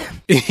Ermey.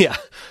 Yeah.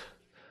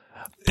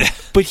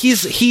 But he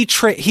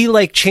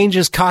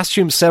changes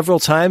costumes several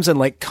times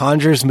and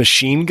conjures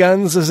machine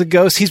guns as a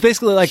ghost. He's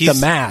basically the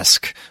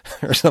Mask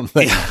or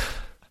something. Yeah.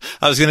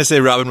 I was going to say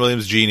Robin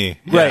Williams' Genie.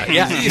 Right.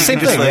 Yeah. Same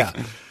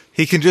thing.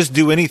 He can just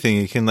do anything.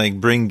 He can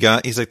bring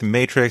gun. He's like the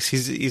Matrix.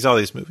 He's all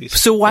these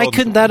movies. So why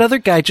couldn't that other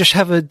guy just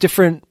have a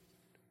different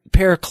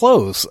pair of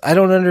clothes? I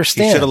don't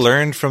understand. He should have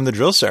learned from the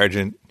drill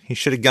sergeant. He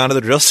should have gone to the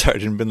drill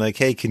sergeant and been like,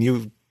 "Hey, can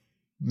you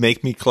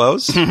make me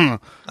clothes?" I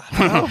don't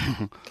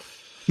know.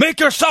 Make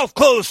yourself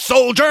clothes,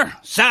 soldier.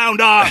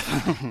 Sound off.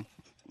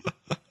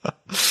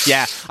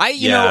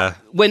 You know,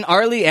 when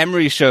R. Lee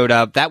Ermey showed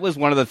up, that was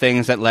one of the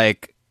things that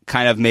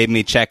kind of made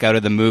me check out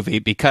of the movie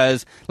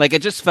because it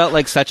just felt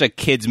like such a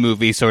kids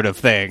movie sort of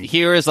thing.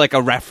 Here is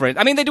a reference.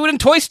 I mean, they do it in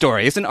Toy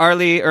Story. Isn't R.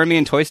 Lee Ermey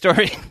in Toy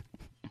Story?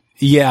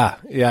 Yeah,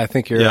 I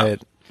think you're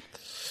right.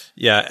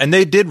 Yeah, and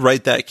they did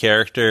write that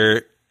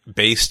character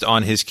based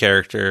on his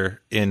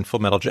character in Full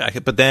Metal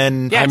Jacket, but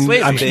then I'm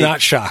not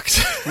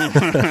shocked.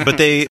 But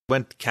they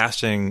went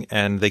casting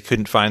and they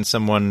couldn't find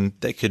someone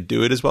that could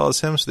do it as well as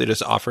him, so they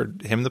just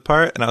offered him the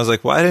part. And I was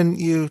like, why didn't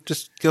you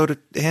just go to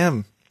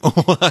him?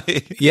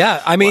 Why?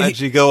 Yeah, I mean, why did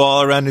you go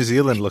all around New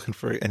Zealand looking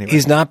for it? Anyway,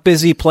 he's not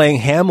busy playing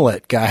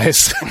Hamlet,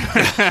 guys.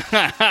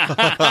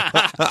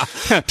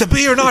 To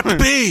be or not to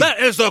be? That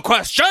is the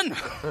question.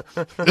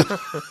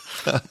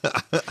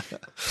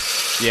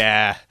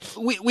 Yeah.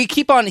 We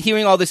keep on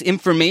hearing all this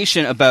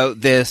information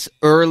about this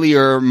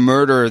earlier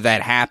murder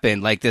that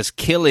happened, this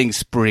killing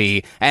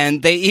spree.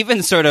 And they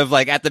even sort of,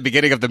 at the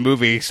beginning of the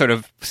movie, sort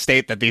of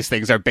state that these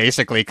things are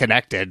basically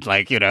connected.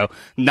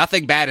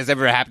 Nothing bad has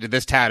ever happened to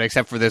this town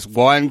except for this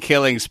one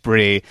killing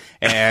spree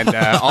and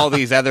all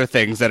these other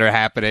things that are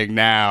happening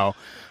now.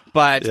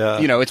 But,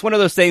 it's one of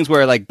those things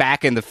where,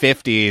 back in the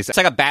 50s, it's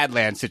like a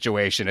Badlands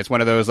situation. It's one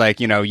of those,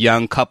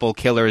 young couple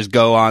killers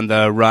go on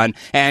the run.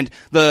 And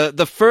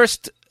the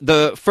first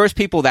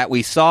people that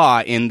we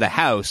saw in the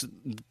house,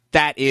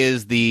 that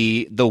is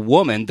the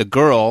woman, the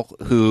girl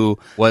who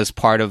was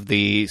part of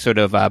the sort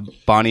of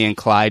Bonnie and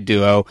Clyde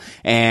duo.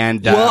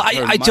 And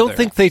I don't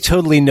think they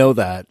totally know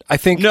that. I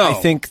think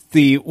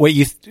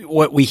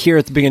what we hear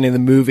at the beginning of the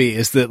movie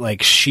is that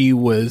like she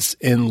was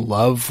in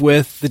love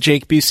with the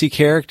Jake Busey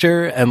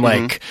character, and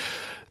like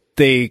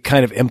they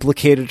kind of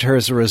implicated her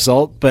as a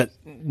result, but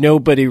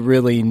nobody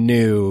really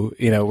knew,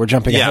 we're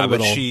jumping ahead a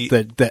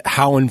little, that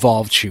how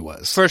involved she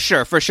was. For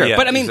sure. Yeah,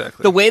 but I mean,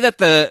 the way that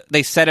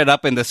they set it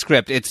up in the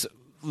script, it's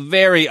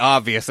very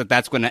obvious that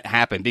that's going to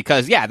happen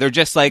because, they're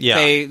just like,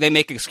 they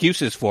make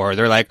excuses for her.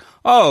 They're like,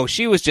 oh,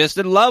 she was just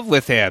in love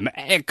with him.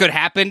 It could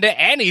happen to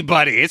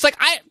anybody. It's like,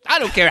 I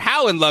don't care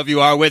how in love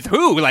you are with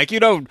who. Like, you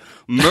don't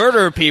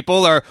murder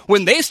people, or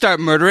when they start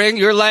murdering,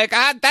 you're like,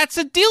 that's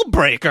a deal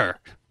breaker.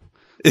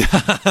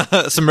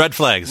 Some red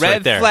flags Red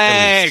right there.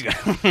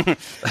 flag.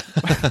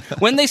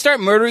 When they start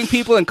murdering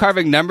people and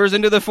carving numbers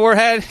into the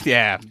forehead,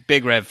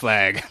 big red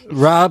flag.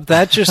 Rob,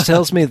 that just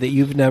tells me that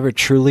you've never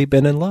truly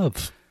been in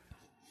love.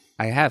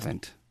 I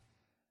haven't.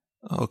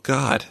 Oh,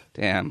 God.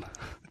 Damn.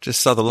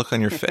 Just saw the look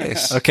on your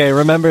face. Okay,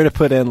 remember to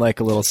put in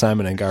like a little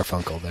Simon and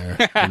Garfunkel there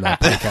in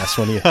that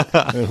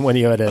podcast when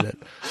you edit it.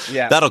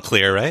 Yeah, that'll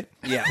clear, right?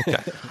 Yeah.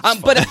 Okay.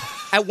 But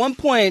at one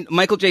point,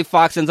 Michael J.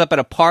 Fox ends up at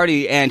a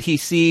party and he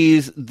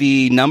sees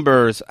the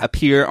numbers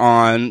appear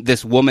on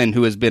this woman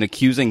who has been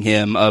accusing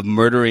him of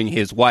murdering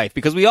his wife.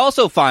 Because we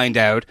also find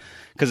out,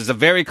 because it's a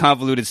very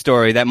convoluted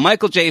story, that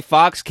Michael J.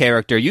 Fox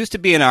character used to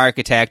be an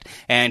architect,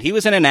 and he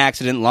was in an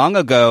accident long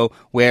ago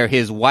where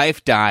his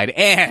wife died,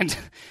 and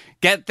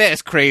get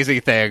this crazy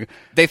thing.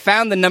 They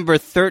found the number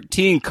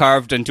 13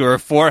 carved into her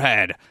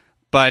forehead,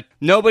 but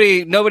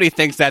nobody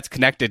thinks that's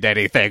connected to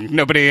anything.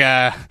 Nobody,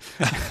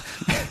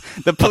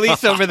 the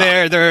police over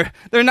there,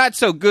 they're not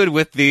so good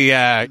with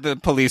the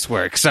police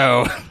work,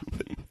 so.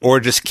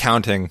 Or just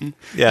counting.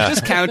 Yeah.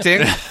 Just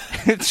counting.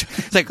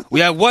 It's like,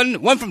 we have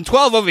one from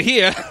 12 over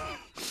here.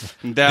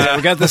 And,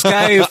 we got this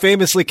guy who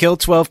famously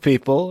killed 12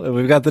 people, and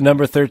we've got the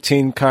number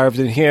 13 carved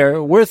in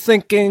here. We're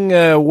thinking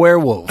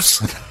werewolves.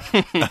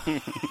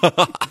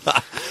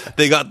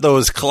 They got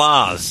those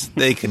claws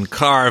they can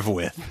carve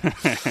with.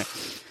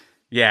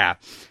 Yeah.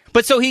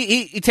 But so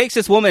he takes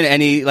this woman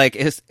and he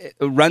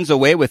runs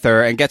away with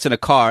her and gets in a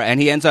car, and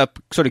he ends up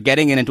sort of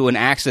getting into an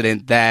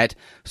accident that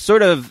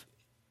sort of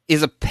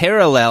is a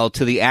parallel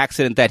to the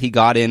accident that he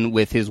got in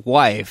with his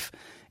wife.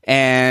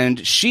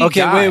 And she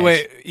dies.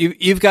 Wait.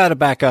 You've got to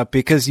back up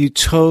because you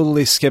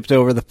totally skipped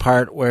over the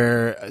part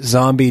where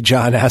zombie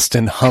John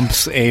Astin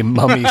humps a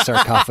mummy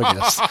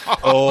sarcophagus.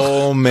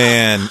 Oh,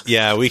 man.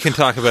 Yeah, we can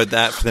talk about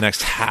that for the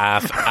next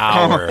half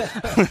hour.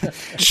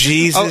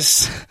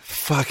 Jesus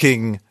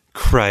fucking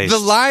Christ. The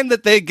line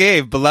that they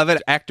gave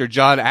beloved actor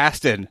John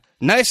Astin,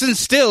 nice and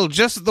still,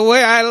 just the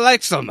way I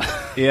likes them.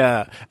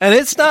 Yeah. And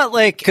it's not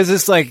like, because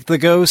it's like the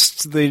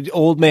ghost, the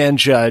old man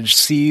judge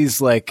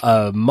sees like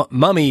a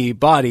mummy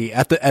body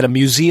at a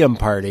museum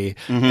party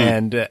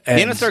and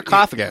in a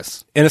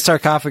sarcophagus. In a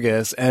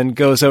sarcophagus, and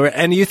goes over,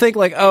 and you think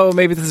like, oh,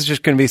 maybe this is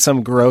just going to be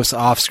some gross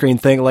off-screen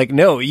thing. Like,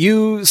 no,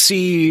 you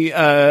see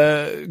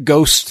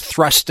ghost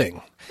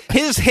thrusting.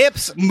 His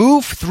hips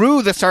move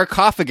through the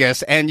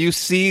sarcophagus, and you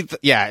see,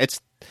 it's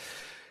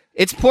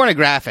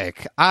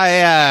pornographic.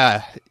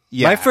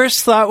 My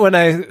first thought when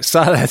I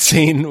saw that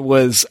scene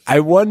was,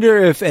 I wonder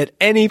if at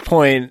any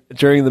point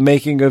during the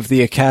making of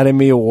the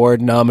Academy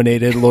Award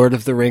nominated Lord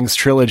of the Rings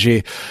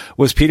trilogy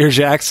was Peter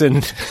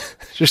Jackson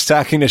just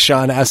talking to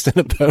Sean Astin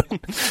about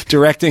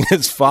directing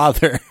his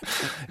father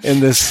in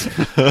this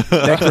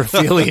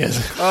necrophilia.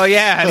 Oh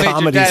yeah, I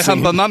made your dad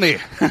hump a mummy.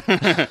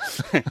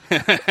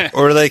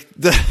 Or like,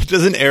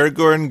 doesn't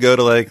Aragorn go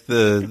to like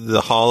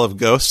the Hall of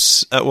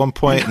Ghosts at one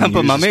point and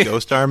use his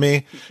ghost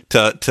army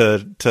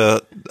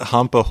to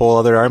hump a whole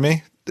other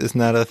army? Isn't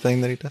that a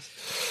thing that he does?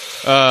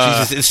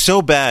 Jesus, it's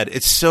so bad.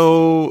 It's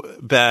so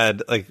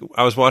bad. Like,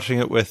 I was watching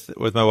it with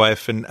my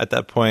wife, and at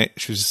that point,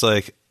 she was just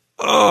like,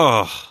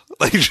 oh,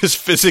 like just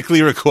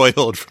physically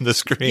recoiled from the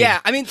screen. Yeah,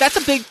 I mean, that's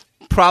a big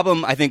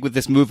problem, I think, with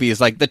this movie is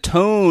like the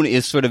tone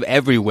is sort of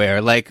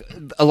everywhere. Like,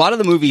 a lot of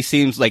the movie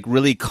seems like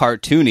really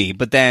cartoony,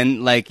 but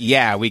then like,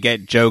 we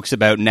get jokes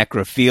about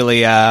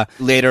necrophilia.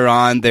 Later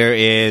on, there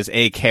is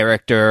a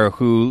character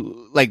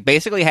who like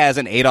basically has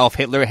an Adolf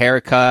Hitler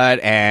haircut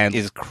and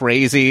is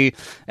crazy.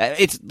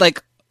 It's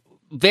like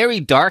very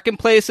dark in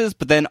places,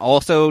 but then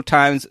also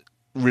times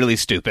really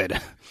stupid.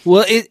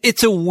 Well,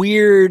 it's a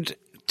weird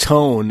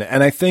tone,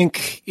 and I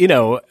think,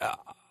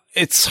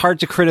 it's hard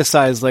to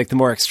criticize like the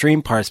more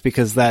extreme parts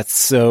because that's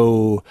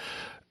so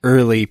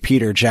early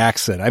Peter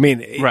Jackson. I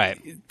mean, right.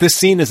 This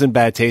scene is in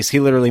Bad Taste. He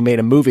literally made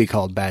a movie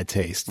called Bad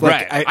Taste.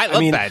 Like, right. I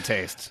love Bad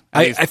Taste.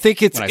 I think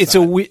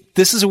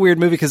this is a weird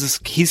movie because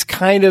he's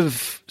kind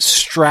of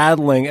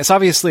straddling. It's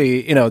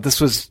obviously,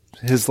 this was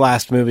his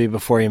last movie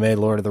before he made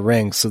Lord of the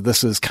Rings. So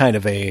this is kind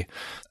of a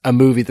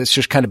movie that's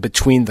just kind of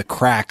between the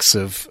cracks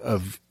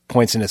of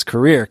points in his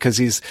career, because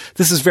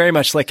this is very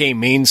much like a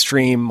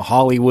mainstream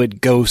Hollywood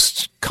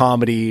ghost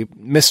comedy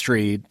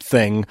mystery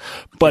thing,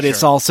 but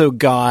it's also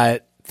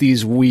got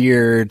these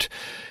weird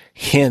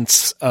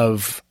hints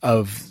of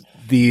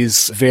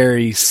these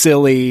very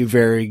silly,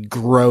 very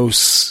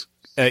gross,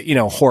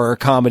 horror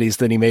comedies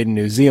that he made in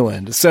New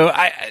Zealand. So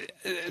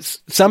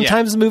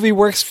sometimes the movie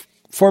works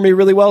for me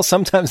really well.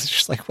 Sometimes it's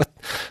just like, what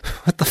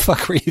the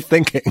fuck were you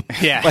thinking?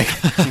 Yeah. like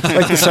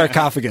the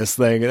sarcophagus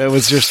thing. It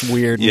was just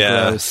weird and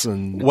gross.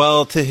 And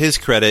well, to his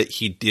credit,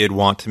 he did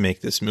want to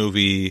make this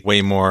movie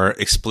way more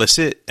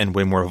explicit and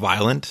way more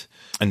violent.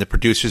 And the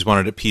producers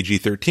wanted it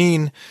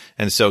PG-13.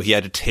 And so he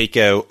had to take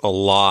out a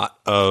lot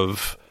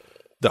of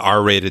the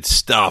R-rated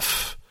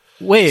stuff.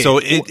 Wait, so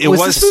it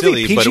was this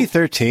movie silly,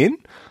 PG-13?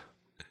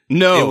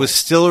 No. It was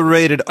still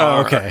rated R.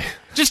 Oh, okay.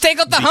 Just take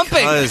out the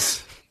humping.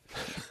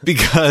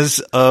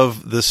 Because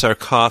of the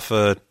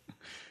sarcophagus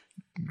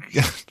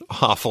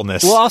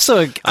awfulness. Well,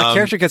 also a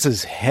character gets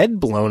his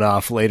head blown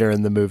off later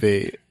in the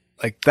movie.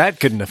 Like, that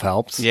couldn't have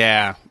helped.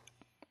 Yeah.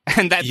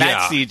 And that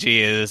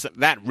CG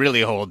that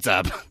really holds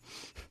up.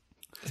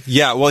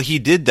 Yeah, well, he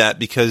did that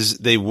because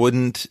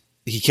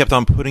he kept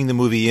on putting the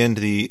movie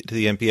into the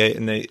MPA,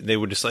 and they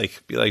would just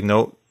be like,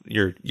 no,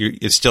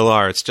 it's still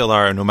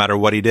R, no matter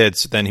what he did.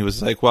 So then he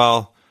was like,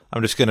 well,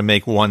 I'm just going to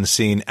make one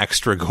scene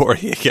extra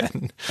gory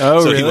again.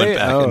 Oh, so really? he went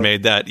back and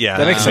made that. Yeah,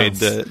 that makes sense.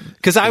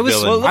 Because I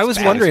was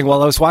wondering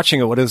while I was watching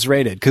it what it was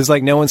rated. Because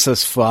no one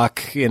says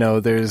fuck.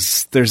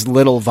 There's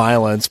little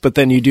violence, but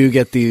then you do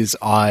get these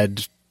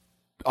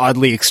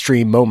oddly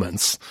extreme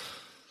moments.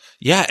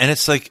 Yeah, and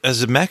it's like a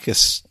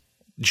Zemeckis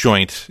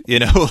joint.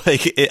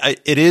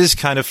 It is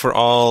kind of for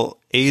all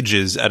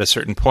ages at a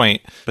certain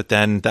point, but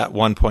then that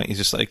one point he's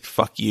just like,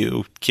 fuck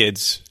you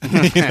kids.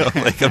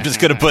 I'm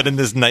just gonna put in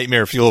this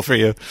nightmare fuel for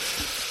you.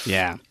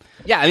 Yeah,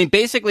 I mean,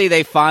 basically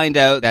they find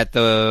out that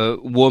the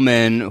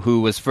woman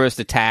who was first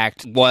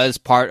attacked was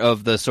part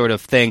of the sort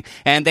of thing,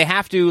 and they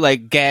have to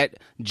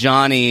get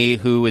Johnny,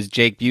 who is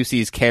Jake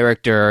Busey's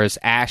character's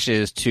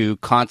ashes, to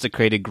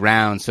consecrated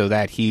ground so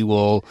that he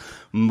will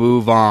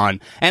move on.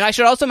 And I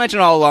should also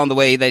mention all along the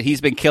way that he's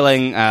been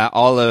killing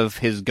all of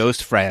his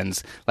ghost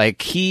friends.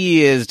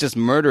 He is just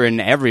murdering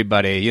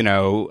everybody,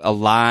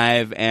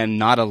 alive and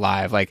not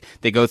alive.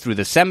 They go through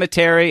the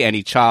cemetery and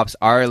he chops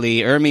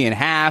Arlie Ermey in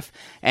half.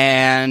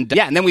 And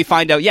then we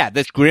find out,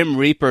 this Grim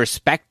Reaper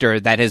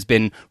specter that has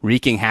been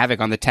wreaking havoc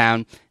on the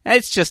town,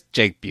 it's just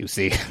Jake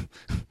Busey.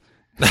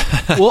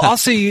 Well,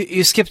 also,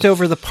 you skipped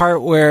over the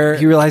part where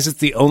he realizes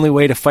the only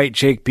way to fight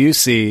Jake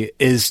Busey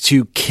is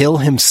to kill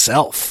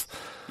himself.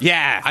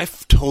 Yeah. I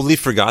totally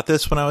forgot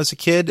this when I was a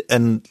kid,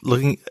 and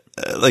looking,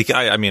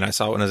 I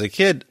saw it when I was a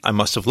kid. I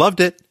must have loved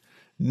it.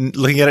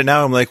 Looking at it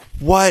now, I'm like,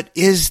 what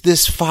is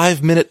this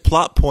 5-minute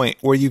plot point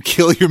where you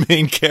kill your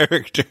main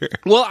character?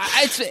 Well,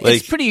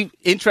 it's pretty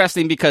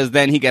interesting because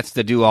then he gets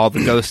to do all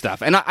the ghost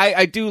stuff. And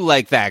I do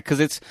like that because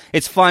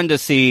it's fun to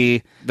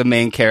see the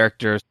main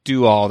character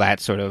do all that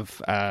sort of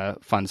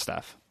fun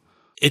stuff.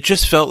 It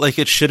just felt like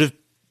it should have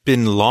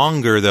been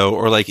longer though,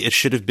 or it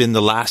should have been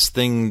the last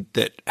thing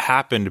that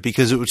happened,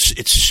 because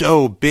it's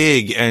so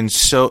big and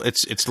so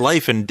it's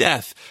life and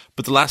death.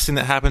 But the last thing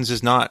that happens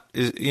is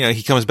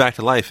he comes back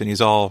to life and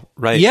he's all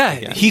right. Yeah,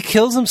 again. he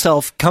kills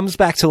himself, comes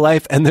back to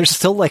life, and there's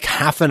still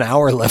half an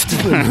hour left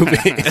in the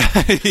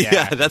movie.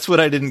 Yeah, that's what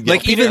I didn't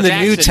get. Even the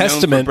New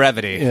Testament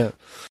brevity. Yeah.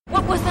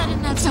 What was that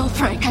in that cell,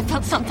 Frank? I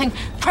felt something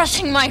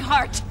crushing my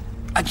heart.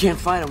 I can't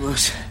fight him,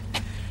 Luce.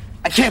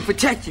 I can't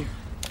protect you.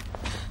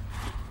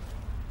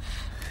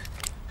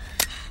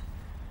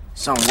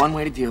 There's only one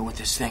way to deal with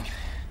this thing.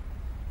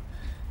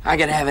 I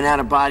gotta have an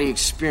out-of-body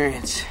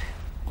experience.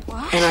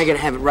 What? And I gotta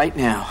have it right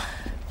now.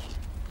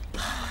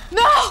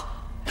 No!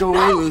 Go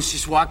away, Luce.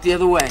 Just walk the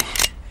other way.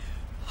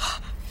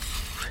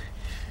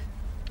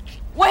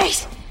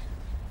 Wait!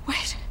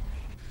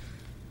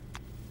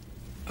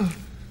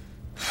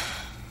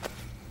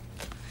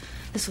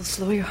 This will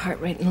slow your heart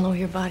rate and lower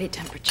your body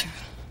temperature.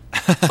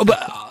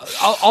 But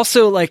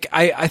also,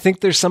 I think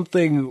there's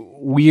something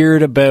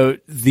weird about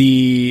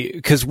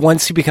because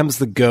once he becomes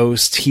the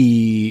ghost,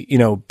 he,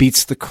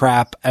 beats the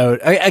crap out.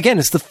 Again,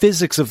 it's the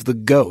physics of the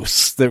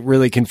ghosts that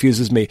really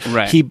confuses me.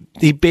 Right. He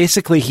beats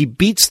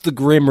the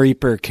Grim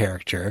Reaper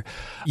character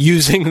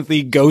using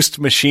the ghost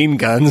machine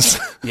guns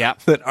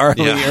that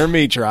Arlie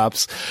Ermey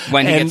drops.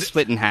 When he gets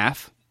split in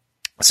half.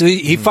 So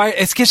he fires,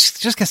 it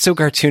just gets so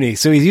cartoony.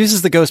 So he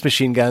uses the ghost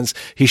machine guns.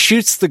 He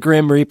shoots the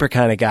Grim Reaper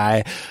kind of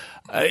guy.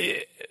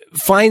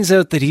 Finds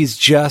out that he's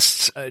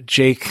just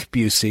Jake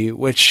Busey,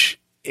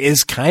 which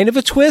is kind of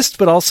a twist,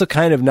 but also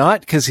kind of not,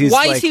 because he's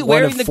why is he one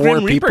wearing of the 4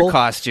 Grim Reaper people.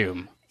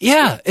 costume?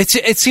 Yeah,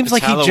 it seems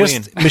like Halloween. he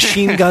just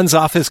machine guns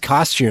off his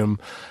costume,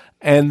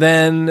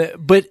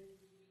 but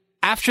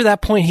after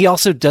that point, he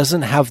also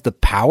doesn't have the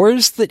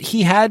powers that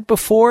he had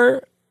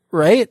before,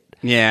 right?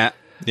 Yeah.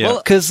 Well,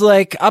 because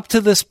up to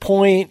this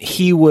point,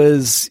 he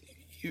was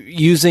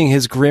using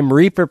his Grim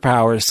Reaper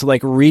powers to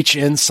reach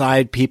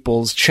inside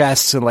people's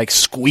chests and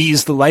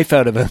squeeze the life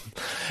out of him.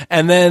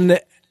 And then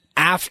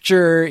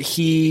after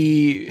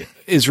he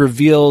is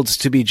revealed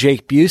to be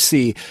Jake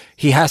Busey,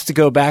 he has to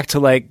go back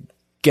to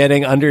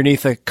getting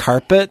underneath a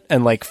carpet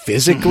and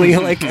physically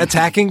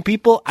attacking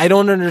people. I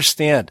don't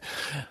understand.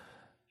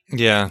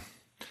 Yeah.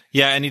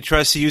 Yeah, and he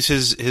tries to use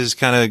his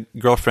kind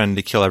of girlfriend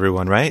to kill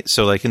everyone, right?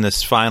 So like in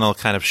this final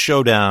kind of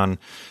showdown,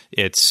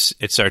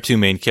 it's our two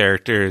main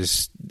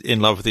characters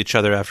in love with each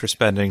other after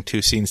spending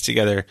 2 scenes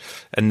together,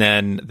 and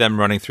then them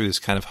running through this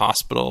kind of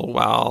hospital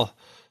while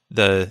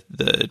the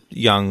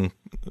young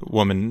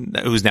woman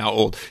who's now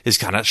old is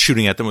kind of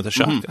shooting at them with a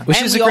shotgun.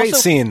 Which is a great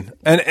scene.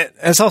 And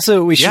it's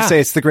also, we should say,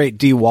 it's the great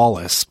Dee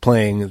Wallace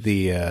playing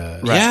the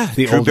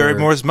the Drew older...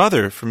 Barrymore's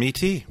mother from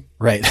E.T.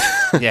 Right.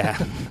 Yeah.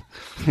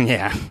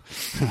 Yeah.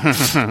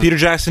 Peter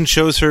Jackson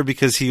chose her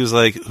because he was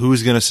like,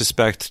 who's going to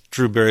suspect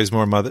Drew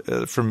Barrymore's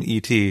mother from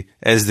E.T.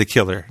 as the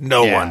killer?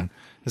 No one.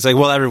 It's like,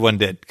 well, everyone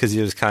did because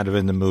he was kind of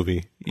in the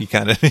movie.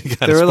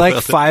 There were like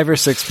 5 or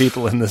 6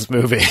 people in this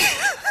movie.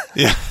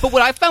 Yeah. But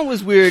what I found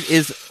was weird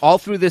is all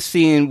through this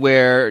scene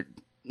where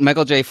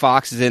Michael J.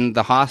 Fox is in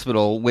the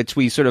hospital, which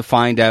we sort of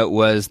find out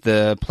was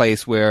the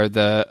place where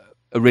the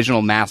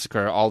original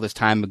massacre all this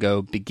time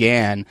ago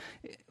began.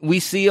 We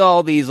see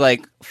all these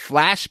like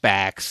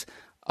flashbacks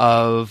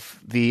of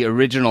the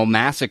original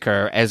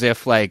massacre as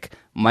if like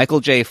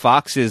Michael J.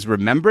 Fox is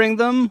remembering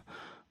them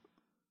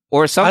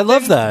or something. I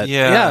love that.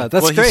 Yeah,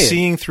 that's great. He's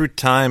seeing through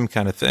time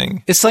kind of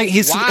thing. It's like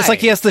it's like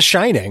he has The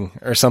Shining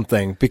or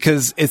something,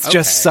 because it's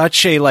just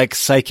such a like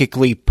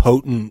psychically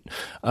potent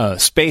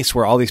space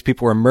where all these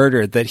people were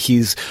murdered that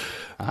he's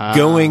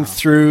going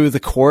through the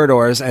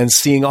corridors and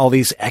seeing all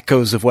these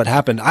echoes of what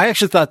happened. I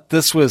actually thought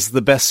this was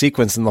the best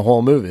sequence in the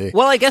whole movie.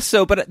 Well, I guess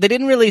so, but they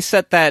didn't really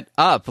set that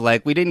up.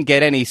 Like, we didn't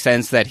get any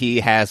sense that he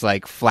has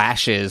like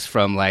flashes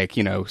from like,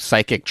 you know,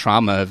 psychic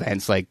trauma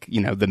events, like,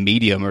 you know, The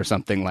Medium or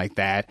something like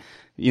that.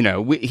 You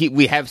know,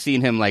 we have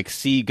seen him like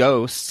see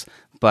ghosts,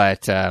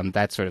 but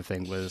that sort of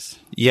thing was...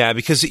 Yeah,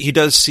 because he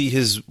does see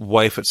his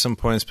wife at some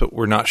points, but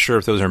we're not sure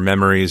if those are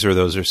memories or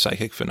those are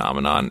psychic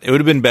phenomenon. It would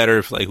have been better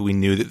if like we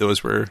knew that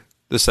those were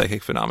the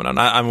psychic phenomenon.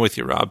 I'm with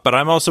you, Rob, but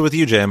I'm also with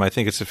you, Jam. I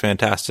think it's a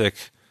fantastic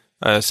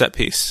set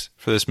piece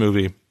for this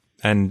movie,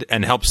 and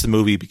helps the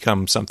movie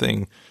become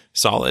something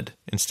solid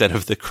instead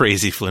of the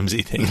crazy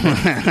flimsy thing.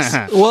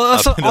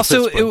 Well,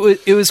 also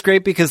it was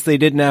great because they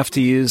didn't have to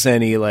use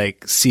any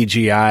like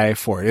CGI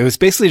for it. It was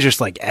basically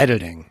just like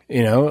editing,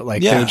 you know,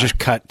 like they would just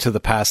cut to the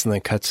past and then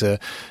cut to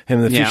him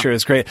in the future. It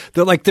was great.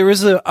 There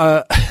was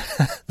a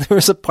there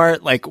was a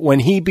part like when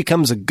he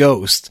becomes a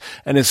ghost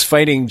and is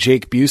fighting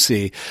Jake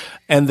Busey,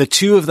 and the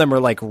two of them are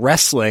like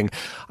wrestling.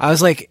 I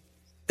was like,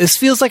 this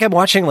feels like I'm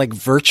watching like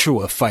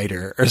Virtua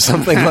Fighter or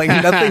something. Like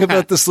nothing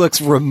about this looks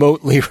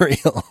remotely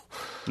real.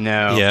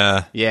 No.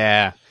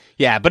 Yeah.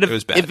 Yeah, but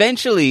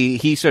eventually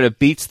he sort of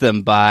beats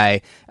them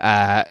by,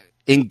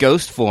 in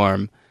ghost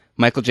form,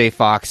 Michael J.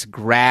 Fox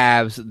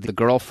grabs the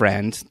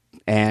girlfriend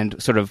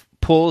and sort of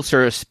pulls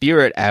her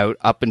spirit out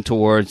up and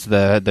towards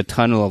the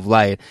tunnel of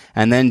light.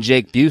 And then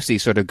Jake Busey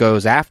sort of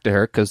goes after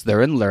her because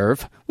they're in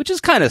love, which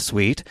is kind of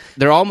sweet.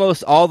 They're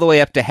almost all the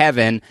way up to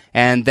heaven,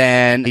 and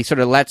then he sort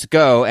of lets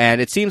go. And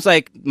it seems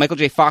like Michael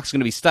J. Fox is going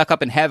to be stuck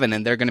up in heaven,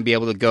 and they're going to be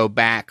able to go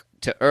back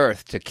to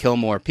Earth to kill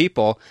more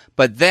people.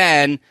 But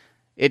then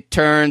it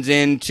turns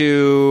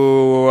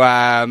into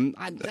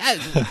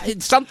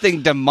it's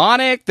something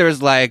demonic.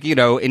 There's like, you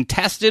know,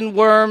 intestine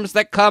worms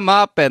that come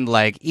up and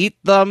like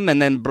eat them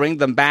and then bring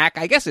them back.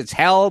 I guess it's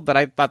hell, but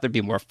I thought there'd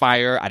be more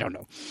fire. I don't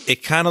know.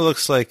 It kind of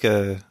looks like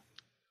the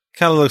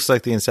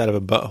inside of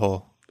a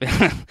butthole.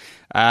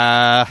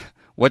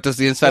 What does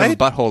the inside of a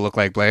butthole look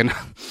like, Blaine?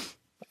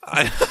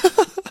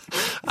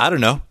 I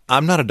don't know.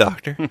 I'm not a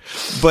doctor,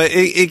 but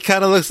it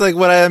kind of looks like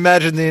what I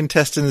imagine the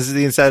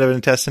inside of an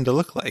intestine to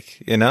look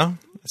like, you know?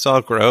 It's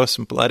all gross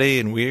and bloody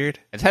and weird.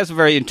 It has a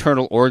very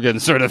internal organ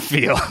sort of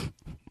feel.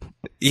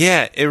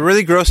 Yeah, it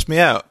really grossed me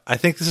out. I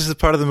think this is the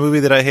part of the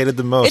movie that I hated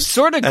the most. It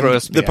sort of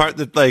grossed me out.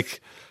 The part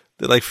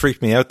that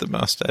freaked me out the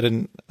most. I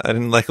didn't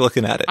like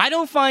looking at it. I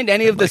don't find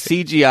any of the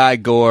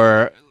CGI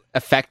gore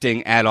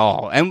affecting at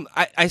all. And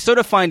I sort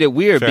of find it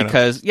weird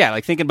because,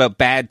 like thinking about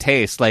bad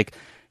taste, like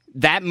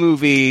that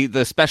movie,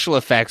 the special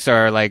effects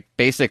are like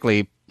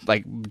basically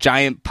like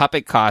giant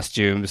puppet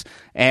costumes,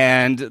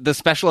 and the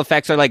special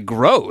effects are like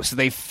gross.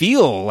 They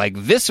feel like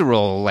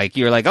visceral, like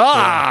you're like,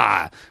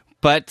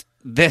 but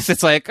this,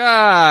 it's like,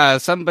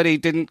 somebody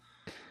didn't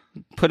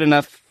put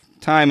enough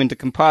time into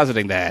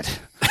compositing that.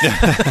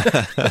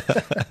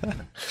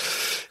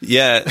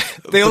 Yeah.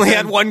 They only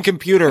had one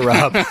computer,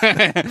 Rob.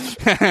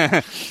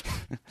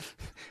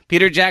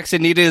 Peter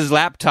Jackson needed his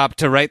laptop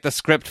to write the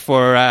script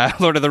for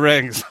Lord of the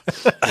Rings.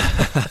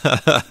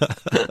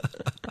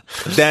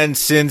 Then,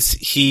 since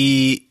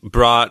he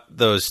brought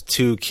those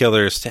two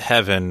killers to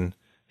heaven,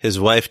 his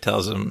wife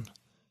tells him,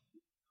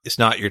 "It's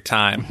not your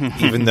time,"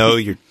 even though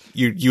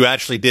you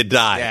actually did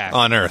die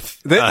on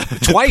Earth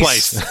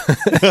twice,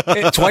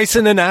 twice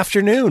in an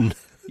afternoon.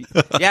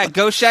 Yeah,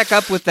 go shack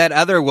up with that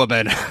other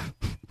woman.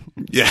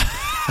 Yeah.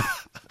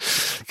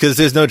 Because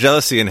there's no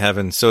jealousy in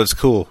heaven, so it's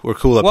cool. We're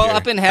cool up here. Well,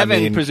 up in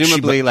heaven,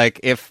 presumably, like,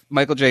 if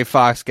Michael J.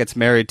 Fox gets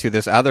married to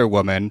this other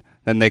woman,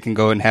 then they can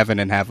go in heaven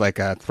and have, like,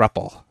 a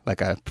throuple. Like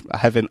a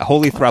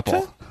holy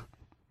throuple.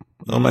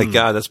 Oh, my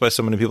God. That's why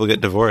so many people get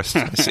divorced.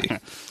 I see.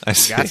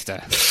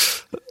 Gotcha.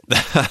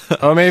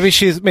 Or maybe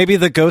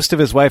the ghost of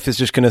his wife is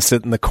just going to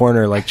sit in the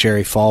corner like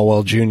Jerry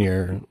Falwell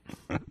Jr.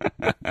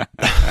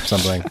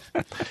 Something.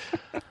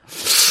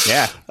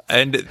 Yeah.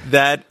 And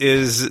that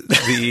is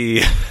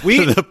the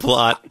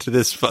plot to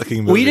this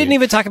fucking movie. We didn't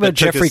even talk about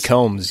Jeffrey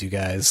Combs, you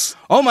guys.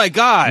 Oh my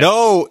God.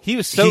 No. He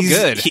was so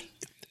good.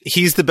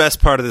 He's the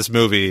best part of this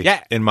movie,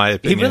 in my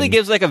opinion. He really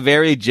gives like a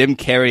very Jim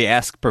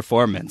Carrey-esque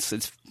performance.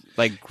 It's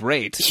like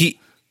great.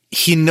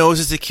 He knows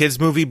it's a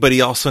kid's movie, but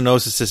he also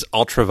knows it's this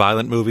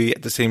ultra-violent movie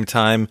at the same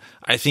time.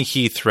 I think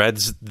he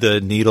threads the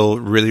needle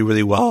really,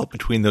 really well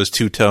between those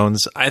two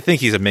tones. I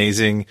think he's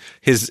amazing.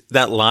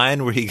 That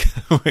line where he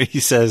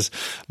says,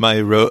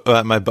 my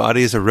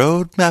body is a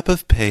roadmap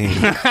of pain.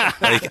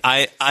 Like,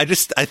 I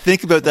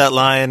think about that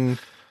line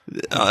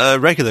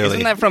regularly.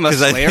 Isn't that from a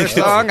Slayer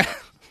song?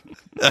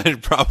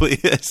 It probably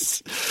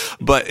is,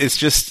 but it's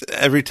just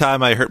every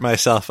time I hurt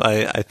myself,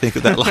 I think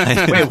of that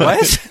line. Wait,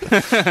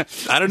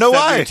 what? I don't know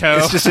why.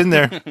 It's just in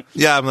there.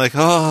 Yeah, I'm like,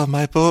 oh,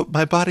 my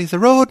body's a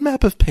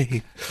roadmap of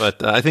pain.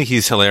 But I think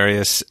he's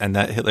hilarious, and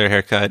that Hitler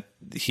haircut,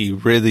 he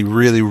really,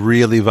 really,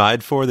 really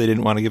vied for. They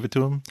didn't want to give it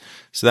to him,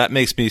 so that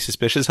makes me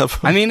suspicious of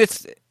him. I mean,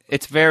 it's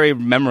very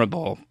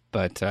memorable,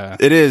 but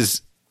it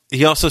is.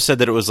 He also said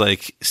that it was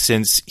like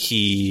since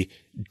he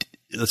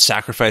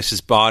sacrificed his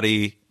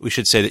body. We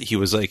should say that he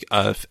was like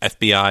a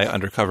FBI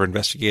undercover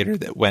investigator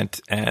that went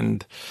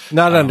and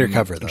not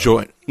undercover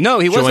though. No,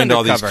 he was joined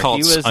undercover. all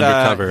these cults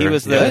undercover. He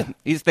was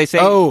they say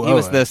he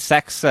was the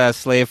sex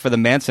slave for the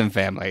Manson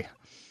family.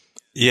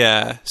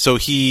 Yeah, so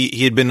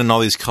he had been in all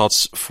these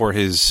cults for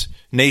his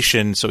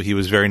nation, so he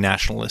was very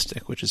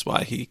nationalistic, which is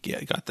why he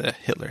got the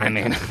Hitler haircut. I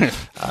mean,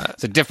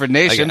 it's a different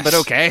nation, but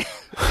okay.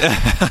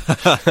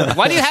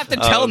 Why do you have to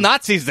tell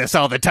Nazis this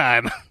all the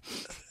time?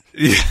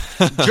 Yeah.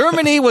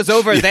 Germany was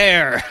over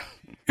there.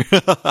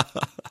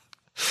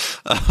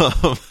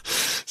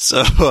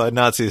 So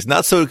Nazis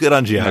not so good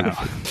on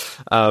geography.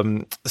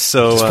 No.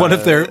 So it's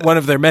one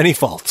of their many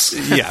faults.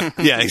 Yeah,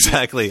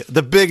 exactly.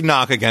 The big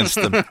knock against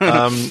them. They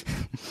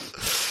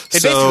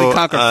basically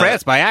conquered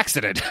France by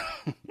accident.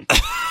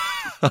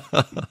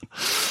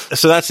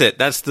 So that's it.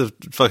 That's the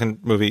fucking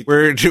movie.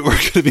 We're going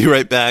to be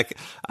right back.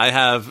 I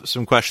have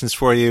some questions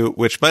for you,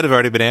 which might have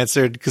already been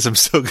answered because I'm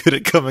so good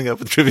at coming up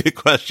with trivia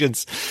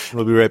questions.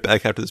 We'll be right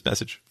back after this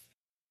message.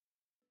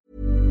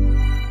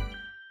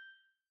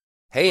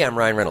 Hey, I'm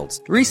Ryan Reynolds.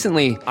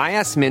 Recently, I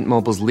asked Mint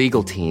Mobile's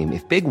legal team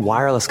if big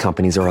wireless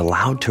companies are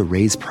allowed to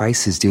raise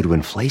prices due to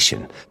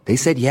inflation. They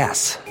said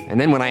yes.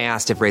 And then when I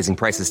asked if raising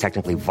prices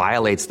technically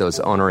violates those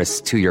onerous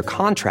 2-year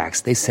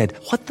contracts, they said,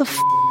 "What the f***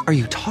 are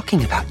you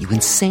talking about, you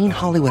insane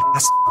Hollywood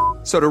ass?"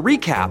 So to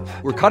recap,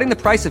 we're cutting the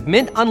price of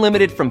Mint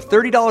Unlimited from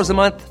 $30 a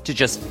month to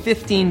just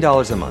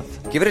 $15 a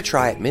month. Give it a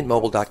try at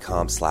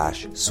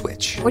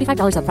mintmobile.com/switch.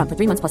 $45 up front for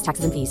 3 months plus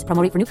taxes and fees.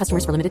 Promo rate for new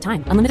customers for limited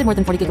time. Unlimited more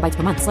than 40 gigabytes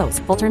per month. Slows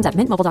full terms at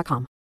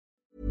mintmobile.com.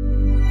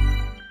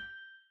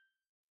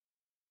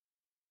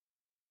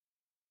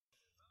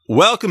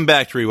 Welcome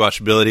back to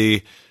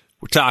Rewatchability.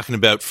 We're talking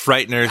about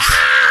Frighteners.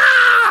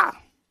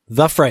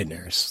 The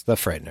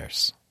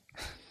Frighteners.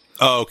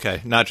 Oh,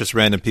 okay. Not just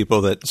random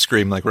people that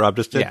scream like Rob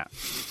just did? Yeah.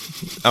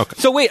 Okay.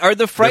 So wait, are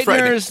the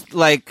Frighteners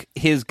like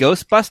his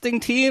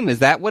ghost-busting team? Is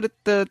that what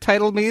the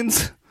title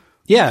means?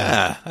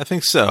 Yeah, I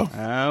think so.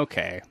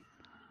 Okay.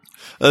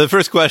 The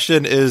first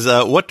question is,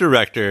 what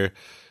director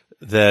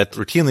that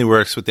routinely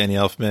works with Danny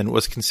Elfman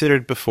was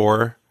considered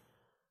before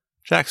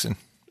Jackson?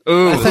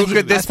 Ooh, who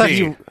could this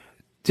be?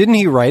 Didn't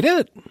he write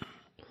it?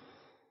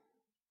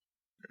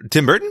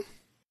 Tim Burton?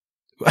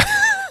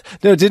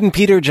 No, didn't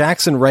Peter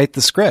Jackson write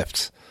the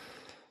script?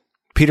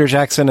 Peter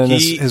Jackson and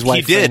his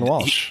wife, Fran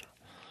Walsh.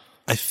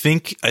 I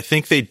think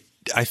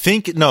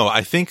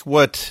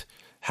what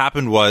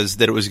happened was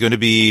that it was going to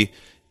be,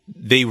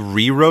 they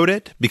rewrote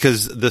it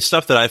because the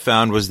stuff that I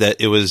found was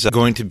that it was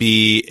going to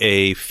be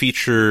a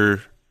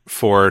feature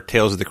for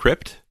Tales of the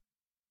Crypt.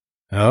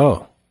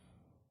 Oh.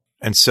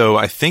 And so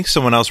I think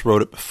someone else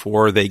wrote it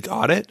before they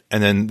got it,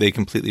 and then they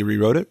completely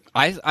rewrote it.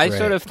 I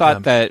sort of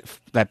thought that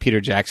Peter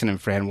Jackson and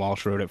Fran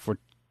Walsh wrote it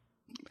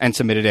and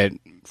submitted it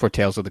for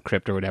Tales of the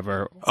Crypt or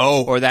whatever.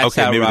 Oh, or that's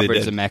okay, how maybe Robert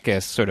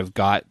Zemeckis sort of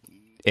got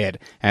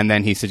it, and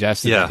then he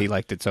suggested that he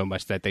liked it so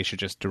much that they should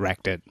just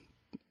direct it.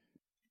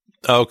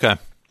 Okay,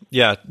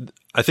 yeah,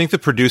 I think the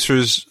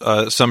producers,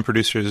 some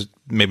producers,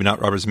 maybe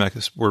not Robert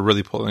Zemeckis, were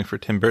really pulling for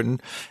Tim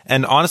Burton,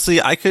 and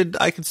honestly, I could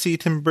see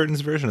Tim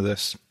Burton's version of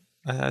this.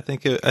 I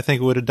think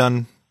it would have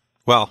done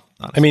well.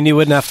 Honestly. I mean, you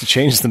wouldn't have to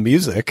change the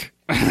music.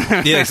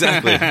 Yeah,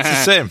 exactly. It's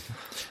the same.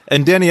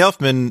 And Danny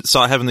Elfman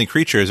saw Heavenly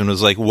Creatures and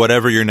was like,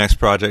 whatever your next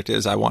project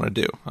is, I want to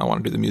do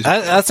the music.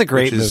 That's a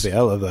great movie.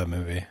 I love that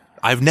movie.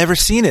 I've never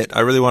seen it.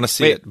 I really want to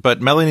see it.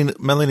 But Melanie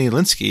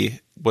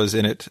Linsky was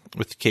in it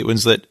with Kate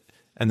Winslet,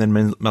 and then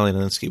Melanie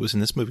Linsky was in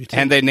this movie too.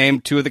 And they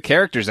named 2 of the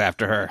characters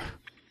after her.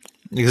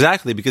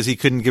 Exactly, because he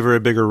couldn't give her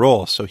a bigger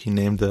role, so he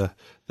named the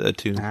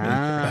 2.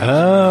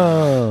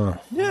 Oh.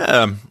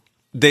 Yeah.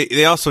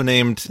 They also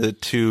named the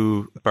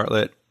 2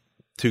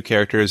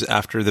 characters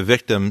after the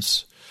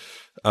victims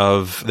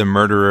of the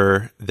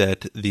murderer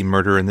that the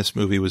murder in this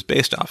movie was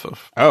based off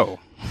of. Oh.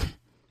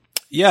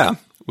 Yeah.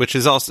 Which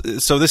is also,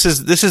 so this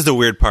is the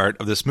weird part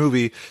of this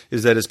movie,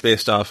 is that it's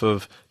based off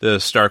of the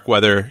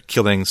Starkweather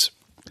killings.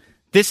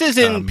 This is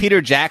in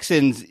Peter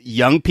Jackson's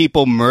young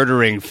people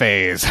murdering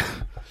phase.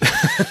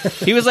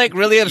 He was like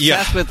really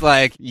obsessed with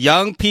like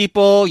young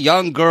people,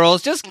 young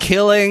girls, just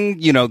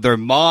killing, their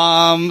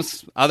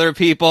moms, other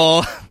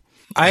people.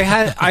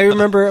 I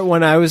remember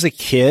when I was a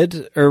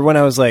kid, or when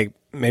I was like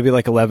maybe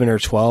like 11 or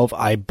 12,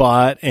 I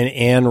bought an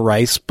Anne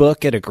Rice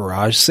book at a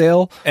garage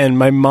sale, and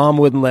my mom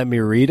wouldn't let me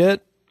read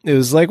it. It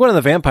was like one of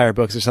the vampire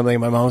books or something.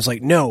 My mom was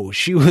like, "No,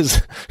 she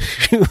was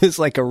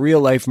like a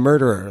real life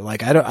murderer.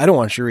 Like, I don't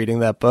want you reading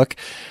that book."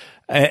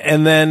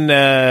 And then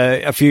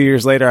a few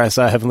years later, I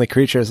saw Heavenly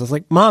Creatures. I was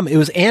like, "Mom, it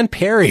was Anne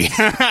Perry.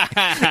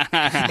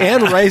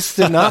 Anne Rice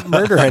did not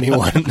murder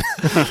anyone."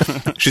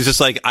 She's just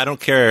like, "I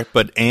don't care,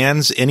 but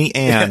any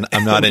Anne,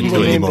 I'm not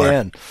into anymore.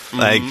 Anne.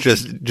 Like,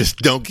 just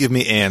don't give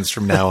me Annes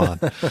from now on."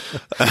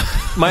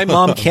 My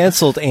mom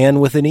canceled Anne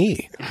with an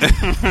E.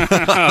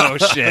 Oh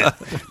shit!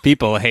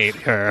 People hate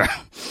her.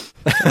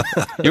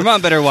 Your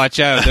mom better watch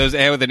out. Those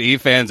Anne with an E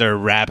fans are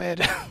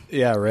rabid.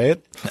 Yeah, right?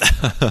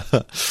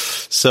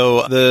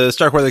 So the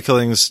Starkweather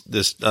killings,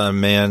 this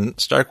man,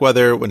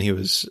 Starkweather, when he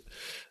was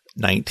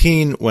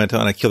 19, went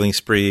on a killing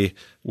spree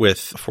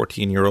with a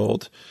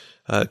 14-year-old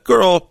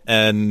girl,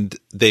 and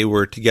they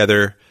were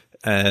together.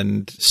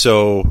 And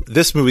so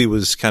this movie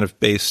was kind of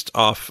based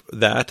off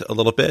that a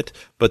little bit,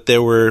 but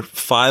there were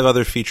 5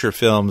 other feature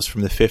films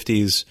from the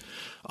 50s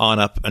on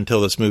up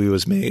until this movie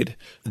was made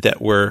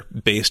that were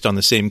based on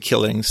the same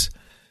killings.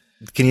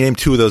 Can you name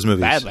 2 of those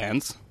movies?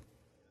 Badlands.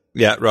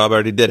 Yeah, Rob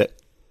already did it.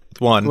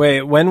 One.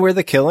 Wait, when were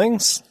the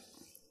killings?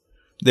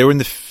 They were in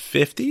the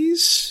 50s?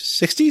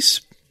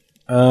 60s?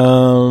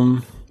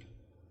 I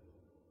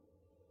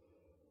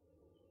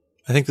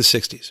think the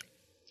 60s.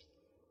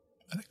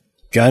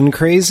 Gun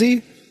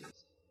Crazy?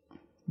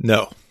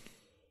 No.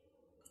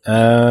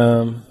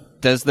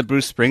 Does the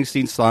Bruce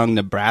Springsteen song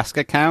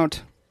Nebraska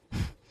count?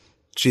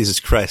 Jesus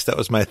Christ, that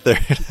was my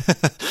third.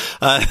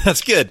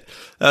 That's good.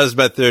 That was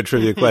my third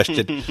trivia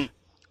question.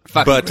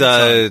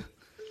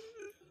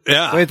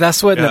 Yeah. Wait,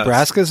 that's what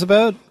Nebraska's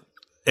about?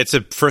 It's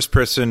a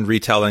first-person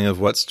retelling of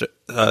what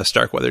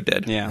Starkweather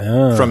did.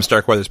 Yeah. From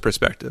Starkweather's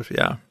perspective,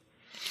 yeah.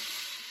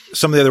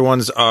 Some of the other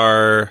ones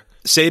are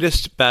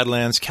Sadist,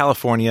 Badlands,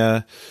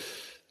 California,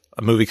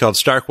 a movie called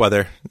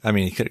Starkweather. I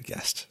mean, you could have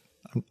guessed.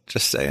 I'm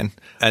just saying.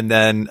 And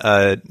then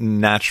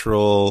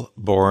Natural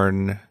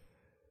Born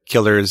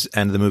Killers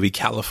and the movie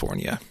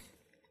California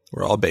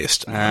were all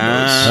based on those.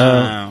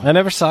 I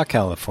never saw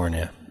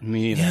California.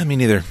 Me neither. Yeah, me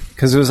neither.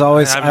 Because it was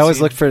always, I always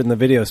looked for it in the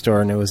video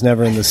store, and it was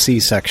never in the C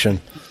section.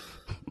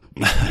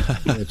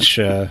 Which,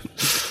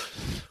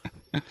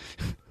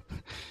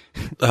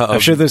 I'm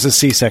sure there's a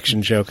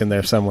C-section joke in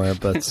there somewhere,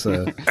 but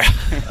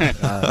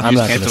I'm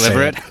not going to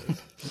deliver it.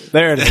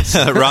 There it is.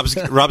 Rob's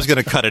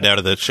going to cut it out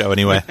of the show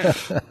anyway.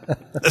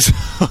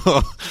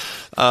 So,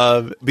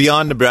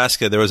 beyond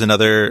Nebraska, there was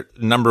another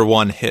number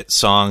 1 hit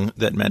song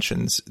that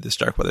mentions the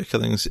Starkweather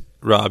killings.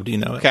 Rob, do you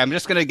know it? Okay, I'm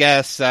just going to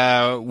guess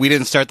We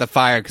Didn't Start the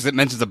Fire because it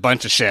mentions a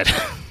bunch of shit.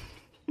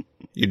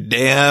 You're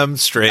damn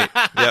straight.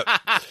 Yep.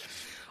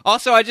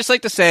 Also, I'd just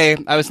like to say,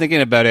 I was thinking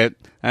about it.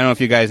 I don't know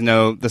if you guys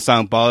know the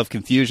song Ball of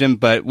Confusion,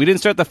 but We Didn't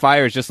Start the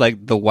Fire is just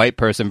like the white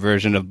person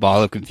version of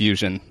Ball of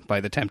Confusion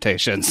by The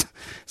Temptations.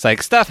 It's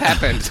like, stuff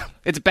happened.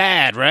 It's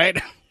bad, right?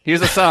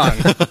 Here's a song.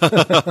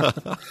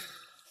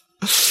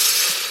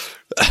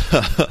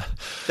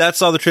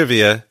 That's all the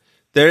trivia.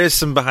 There is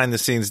some behind the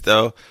scenes,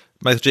 though.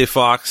 Michael J.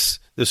 Fox,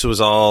 this was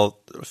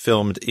all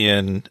filmed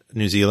in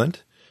New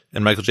Zealand,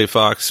 and Michael J.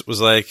 Fox was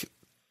like,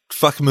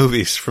 fuck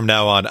movies from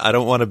now on. I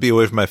don't want to be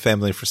away from my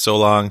family for so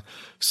long.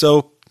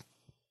 So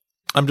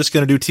I'm just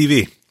going to do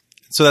TV.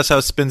 So that's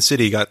how Spin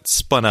City got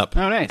spun up.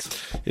 Oh, nice.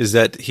 Is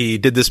that he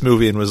did this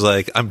movie and was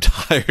like, I'm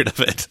tired of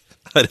it.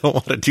 I don't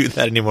want to do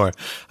that anymore.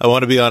 I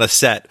want to be on a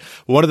set.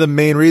 One of the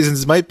main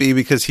reasons might be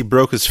because he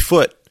broke his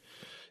foot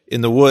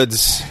in the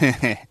woods.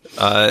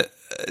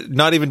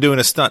 Not even doing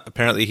a stunt.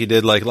 Apparently he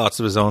did like lots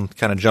of his own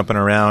kind of jumping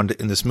around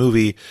in this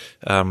movie.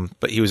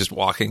 But he was just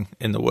walking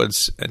in the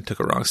woods and took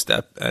a wrong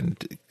step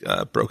and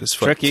broke his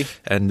foot. Tricky.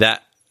 And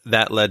that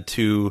led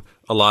to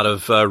a lot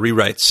of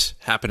rewrites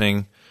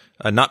happening.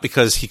 Not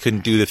because he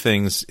couldn't do the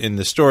things in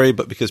the story,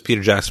 but because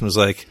Peter Jackson was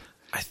like,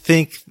 I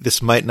think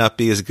this might not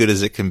be as good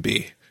as it can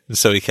be. And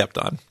so he kept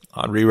on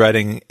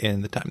rewriting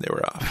in the time they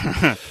were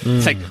off.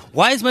 It's like,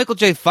 why is Michael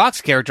J.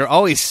 Fox's character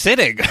always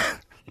sitting?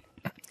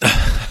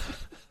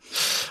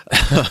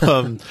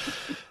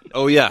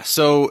 Oh, yeah.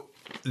 So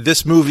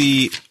this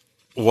movie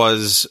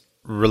was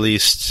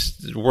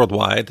released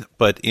worldwide,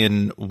 but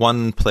in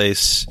one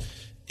place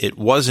it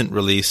wasn't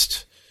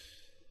released,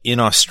 in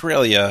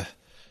Australia,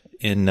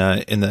 in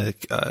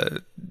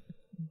the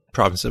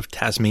province of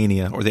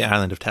Tasmania, or the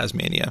island of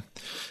Tasmania.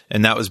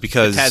 And that was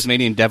because the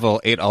Tasmanian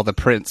devil ate all the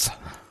prints.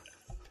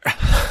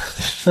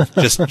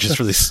 just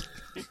really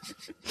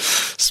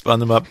spun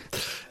them up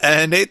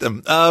and ate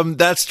them.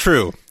 That's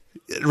true.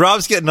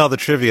 Rob's getting all the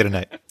trivia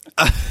tonight.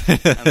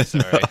 I'm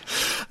sorry.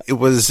 It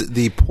was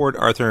the Port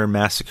Arthur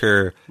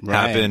massacre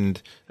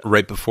happened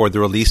right before the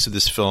release of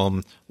this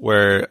film,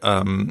 where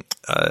a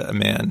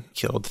man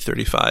killed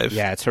 35.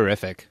 Yeah, it's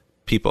horrific.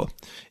 People.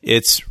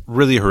 It's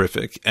really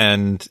horrific,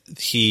 and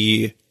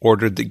he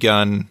ordered the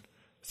gun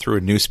through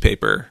a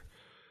newspaper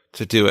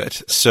to do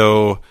it.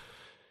 So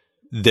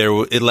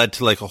it led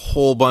to like a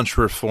whole bunch of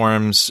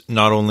reforms,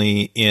 not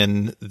only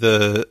in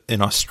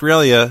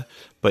Australia,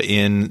 but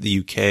in the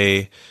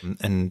UK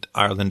and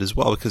Ireland as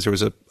well, because there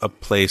was a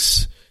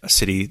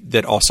city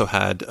that also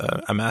had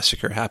a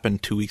massacre happen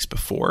 2 weeks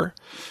before,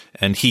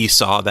 and he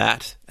saw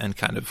that and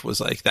kind of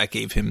was like, that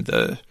gave him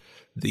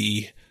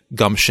the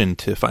gumption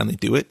to finally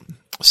do it.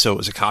 So it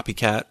was a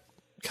copycat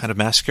kind of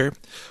massacre,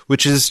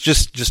 which is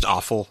just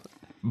awful.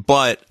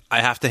 But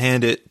I have to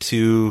hand it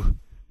to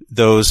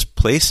those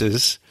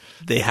places.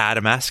 They had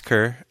a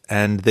massacre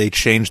and they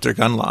changed their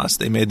gun laws.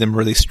 They made them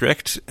really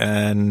strict,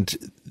 and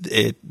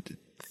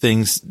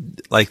things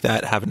like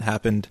that haven't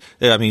happened.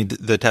 I mean,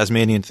 the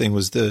Tasmanian thing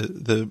was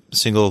the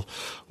single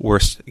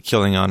worst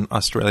killing on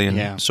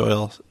Australian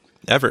soil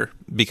ever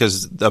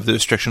because of the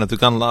restriction of the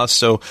gun laws.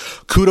 So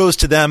kudos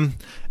to them,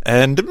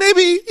 and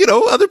maybe,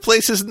 other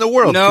places in the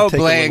world. No,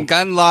 Blaine,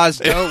 gun laws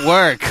don't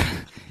work.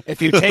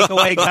 If you take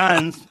away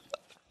guns,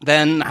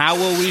 then how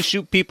will we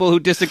shoot people who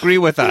disagree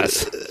with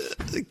us?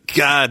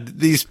 God,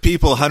 these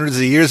people hundreds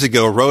of years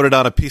ago wrote it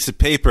on a piece of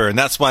paper, and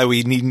that's why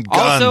we need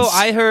guns. Also,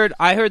 I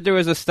heard there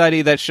was a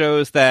study that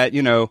shows that,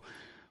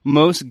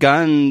 most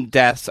gun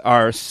deaths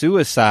are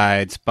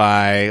suicides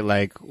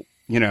by,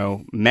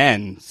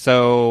 men.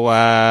 So,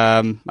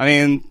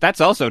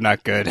 that's also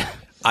not good.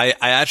 I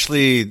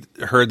actually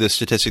heard this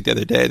statistic the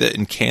other day that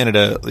in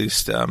Canada, at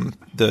least,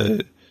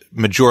 the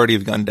majority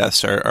of gun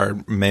deaths are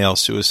male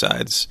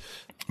suicides,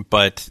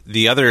 but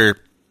the other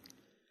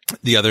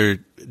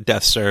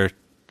deaths are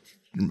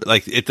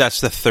that's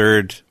the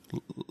third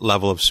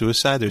level of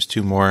suicide. There's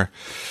two more.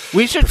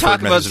 We should talk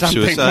about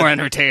something more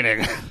entertaining.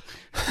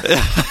 Did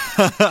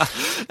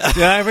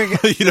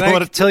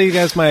I tell you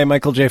guys my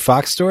Michael J.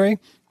 Fox story?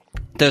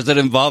 Does it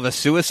involve a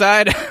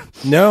suicide?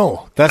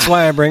 No, that's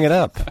why I bring it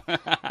up.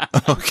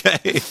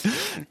 Okay.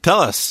 Tell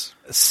us.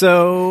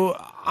 So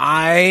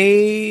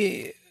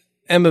I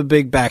am a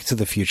big Back to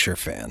the Future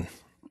fan.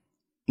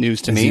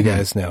 News to as me. You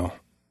guys know.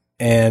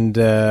 And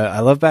I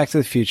love Back to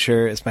the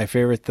Future. It's my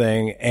favorite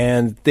thing.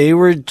 And they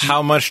were...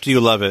 How much do you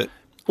love it?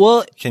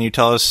 Well... Can you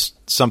tell us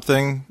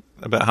something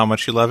about how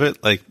much you love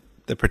it? Like,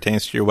 that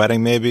pertains to your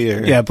wedding, maybe?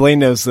 Or? Yeah, Blaine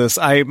knows this.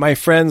 My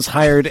friends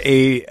hired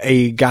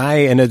a guy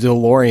in a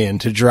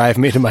DeLorean to drive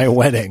me to my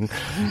wedding.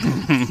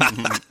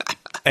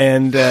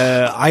 And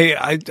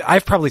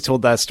I've probably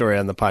told that story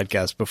on the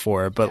podcast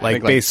before, but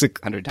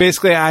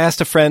basically I asked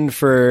a friend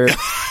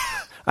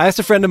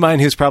of mine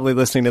who's probably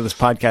listening to this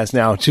podcast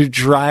now to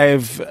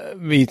drive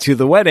me to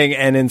the wedding,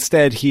 and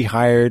instead he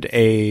hired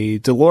a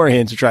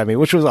DeLorean to drive me,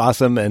 which was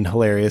awesome and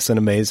hilarious and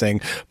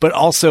amazing. But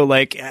also,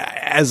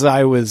 as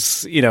I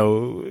was,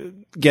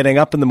 getting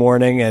up in the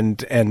morning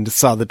and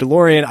saw the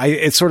DeLorean,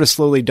 it sort of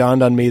slowly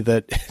dawned on me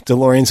that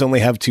DeLoreans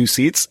only have two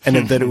seats, and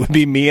that it would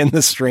be me and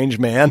this strange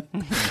man.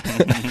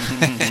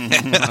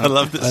 I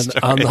love this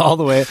story. All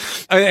the way.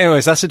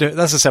 Anyways, that's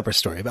a separate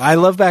story. But I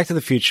love Back to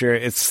the Future.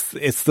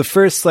 It's the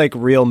first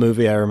real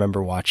movie I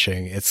remember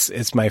watching.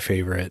 It's my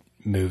favorite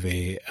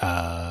movie.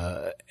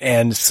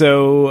 And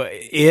so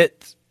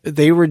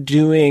they were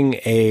doing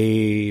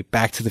a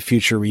Back to the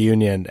Future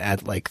reunion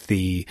at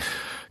the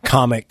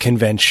comic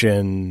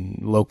convention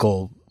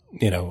local,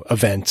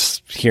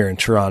 events here in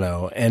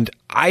Toronto. And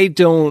I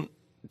don't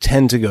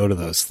tend to go to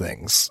those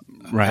things.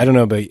 Right. I don't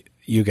know about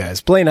you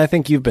guys. Blaine, I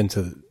think you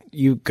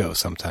go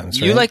sometimes,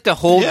 right? You like to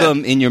hold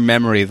them in your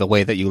memory the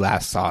way that you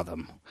last saw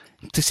them.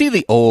 To see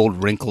the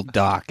old wrinkled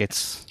dock,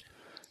 it's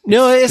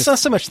not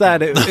so much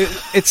that.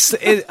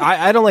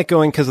 I don't like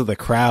going because of the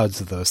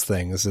crowds of those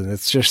things, and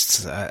it's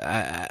just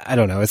I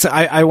don't know.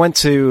 I went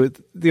to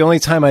the only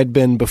time I'd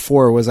been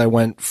before was I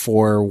went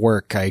for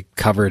work. I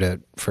covered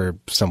it for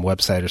some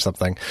website or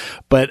something,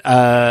 but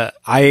it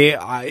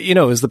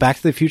was the Back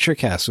to the Future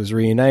cast was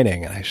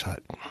reuniting, and I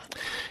thought,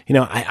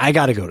 I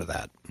got to go to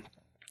that.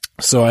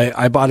 So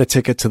I bought a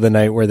ticket to the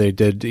night where they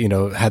did,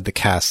 had the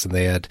cast, and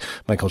they had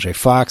Michael J.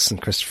 Fox and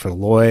Christopher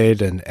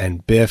Lloyd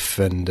and Biff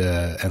and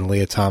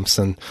Leah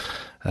Thompson,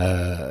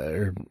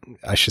 or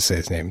I should say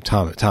his name,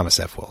 Thomas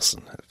F.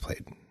 Wilson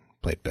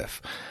played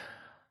Biff.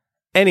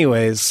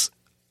 Anyways,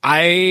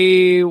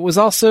 I was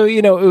also,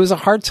 it was a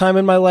hard time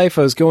in my life.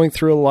 I was going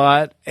through a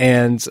lot,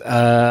 and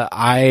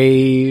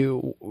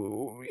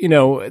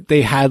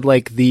they had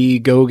the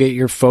go get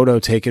your photo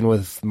taken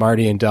with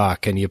Marty and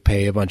Doc, and you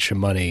pay a bunch of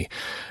money.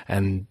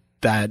 And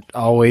that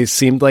always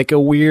seemed like a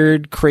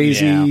weird,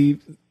 crazy,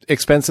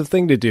 expensive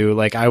thing to do.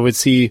 I would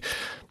see,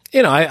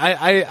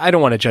 I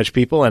don't want to judge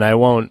people, and I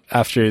won't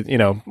after,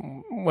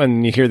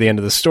 when you hear the end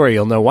of the story,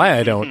 you'll know why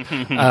I don't.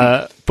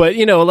 But,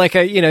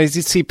 you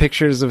see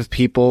pictures of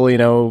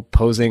people,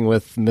 posing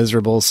with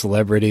miserable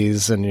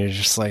celebrities, and you're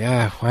just like,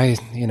 why,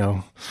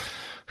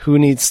 who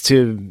needs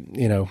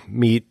to,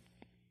 meet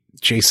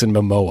Jason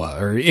Momoa,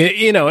 or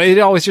it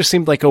always just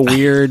seemed like a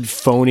weird,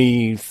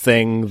 phony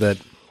thing that.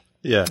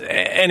 Yeah.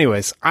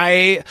 Anyways,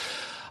 I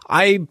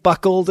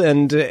buckled,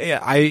 and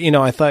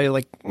I thought,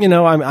 like,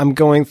 I'm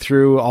going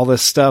through all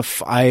this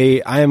stuff.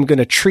 I am going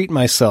to treat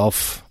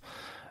myself,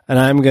 and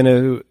I'm going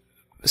to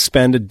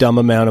spend a dumb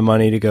amount of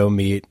money to go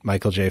meet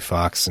Michael J.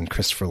 Fox and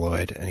Christopher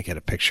Lloyd and get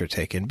a picture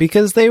taken,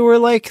 because they were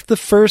like the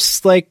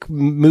first like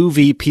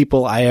movie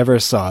people I ever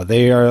saw.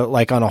 They are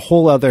like on a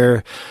whole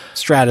other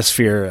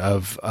stratosphere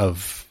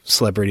of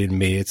celebrity to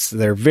me.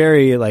 They're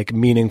very like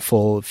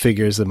meaningful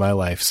figures in my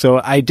life. So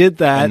I did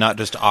that. And not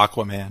just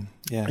Aquaman.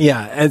 Yeah.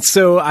 Yeah. And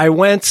so I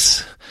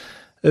went,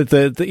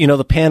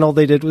 the panel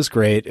they did was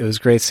great. It was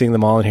great seeing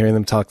them all and hearing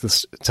them tell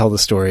the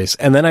stories.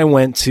 And then I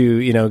went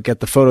to, get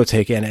the photo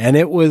taken, and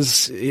it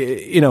was,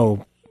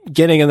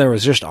 getting in there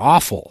was just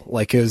awful.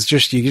 Like, it was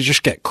just, you could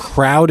just get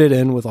crowded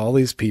in with all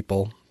these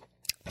people.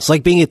 It's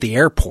like being at the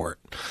airport.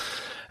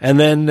 And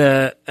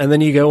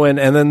then you go in,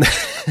 and then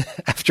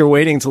after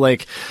waiting to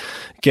like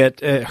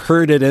get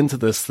herded into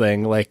this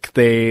thing, like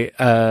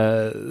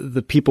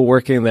the people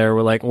working there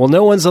were like, well,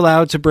 no one's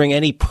allowed to bring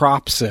any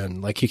props in.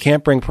 Like, you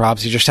can't bring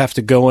props. You just have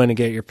to go in and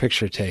get your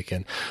picture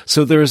taken.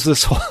 So there's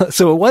this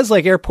so it was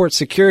like airport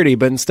security,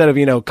 but instead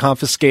of,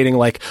 confiscating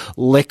like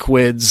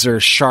liquids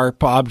or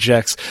sharp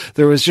objects,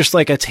 there was just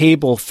like a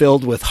table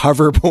filled with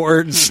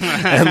hoverboards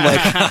and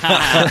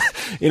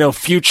like,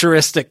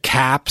 futuristic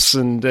caps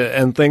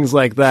and things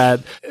like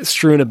that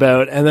strewn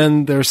about. And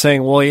then they're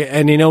saying, well,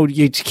 and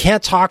you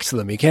can't talk to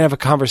them. You can't have a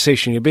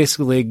conversation. You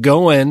basically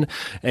go in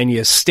and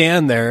you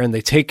stand there, and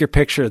they take your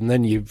picture, and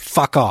then you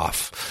fuck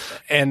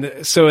off. And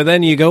so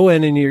then you go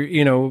in and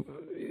you're,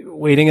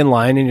 waiting in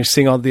line, and you're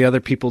seeing all the other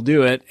people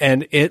do it,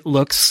 and it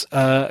looks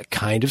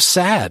kind of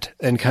sad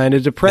and kind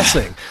of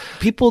depressing.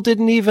 People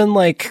didn't even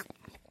like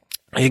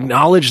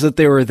acknowledge that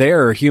they were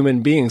there,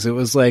 human beings. It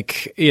was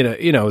like,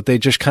 they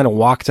just kind of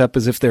walked up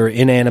as if they were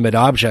inanimate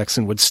objects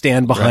and would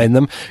stand behind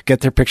them,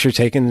 get their picture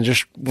taken, and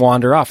just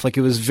wander off. Like,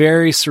 it was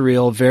very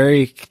surreal,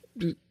 very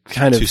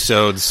kind of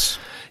Tussauds.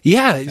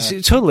 Yeah,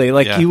 totally.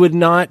 Like, you would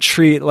not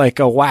treat like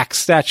a wax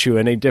statue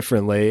any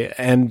differently.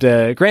 And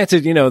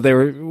granted,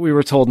 we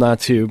were told not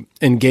to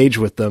engage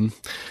with them.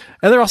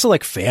 And they're also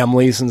like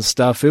families and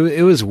stuff.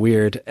 It was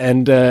weird.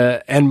 And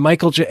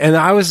Michael J. And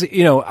I was,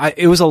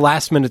 it was a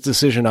last minute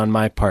decision on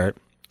my part.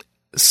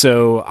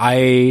 So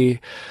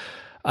I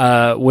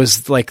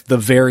was like the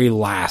very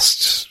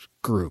last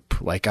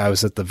group. Like, I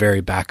was at the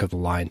very back of the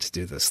line to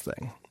do this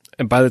thing.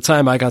 And by the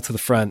time I got to the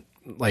front,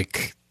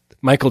 like,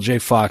 Michael J.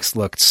 Fox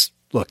looked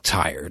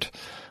tired.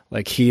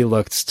 Like, he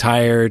looked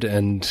tired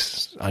and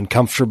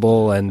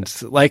uncomfortable,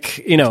 and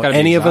like,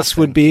 any of us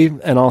would be.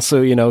 And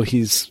also,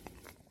 he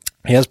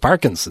has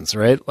Parkinson's,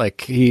 right?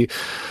 Like,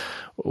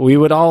 we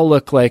would all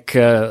look like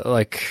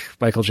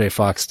Michael J.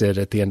 Fox did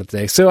at the end of the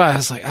day. So I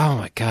was like, oh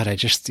my God, I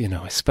just,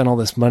 I spent all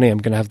this money. I'm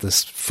going to have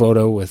this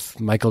photo with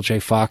Michael J.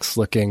 Fox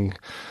looking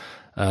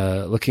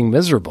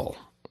miserable.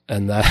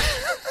 And that,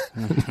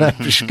 I'm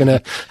just going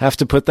to have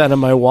to put that on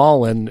my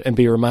wall and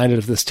be reminded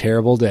of this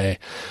terrible day.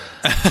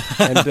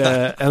 And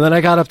then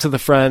I got up to the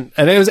front,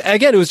 and it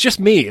was just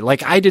me.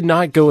 Like, I did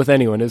not go with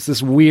anyone. It was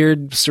this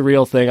weird,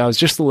 surreal thing. I was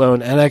just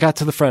alone, and I got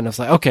to the front, and I was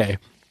like, okay,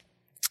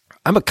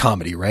 I'm a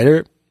comedy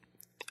writer.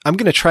 I'm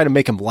going to try to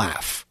make him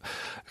laugh.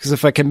 Because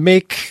if I can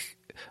make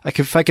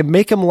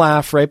him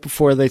laugh right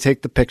before they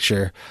take the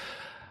picture,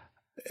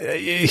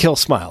 he'll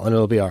smile and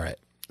it'll be all right.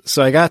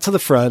 So I got to the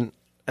front,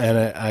 and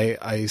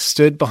I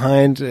stood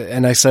behind,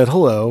 and I said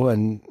hello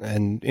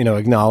and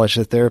acknowledged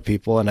that there are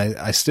people, and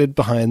I stood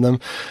behind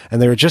them,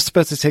 and they were just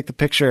about to take the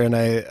picture, and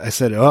I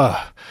said, oh,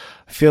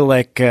 I feel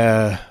like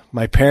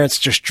my parents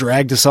just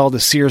dragged us all to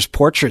Sears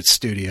Portrait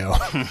Studio.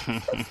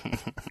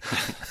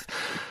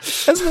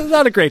 That's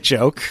not a great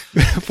joke,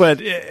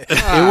 but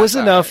it was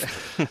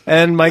enough.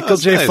 And Michael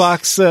J. Nice.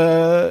 Fox,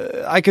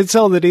 I could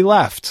tell that he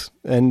laughed,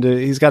 and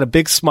he's got a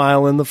big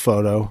smile in the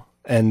photo.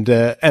 And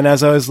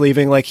as I was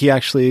leaving, like, he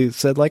actually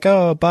said, like,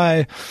 oh,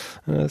 bye.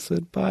 And I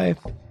said, bye.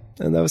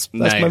 And that's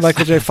my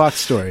Michael J. Fox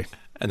story.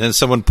 And then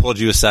someone pulled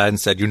you aside and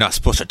said, you're not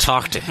supposed to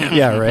talk to him.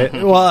 Yeah, right.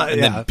 Well,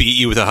 and then beat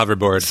you with a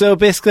hoverboard. So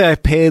basically, I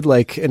paid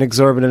like an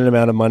exorbitant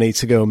amount of money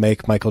to go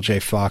make Michael J.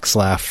 Fox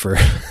laugh for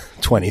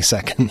 20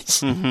 seconds.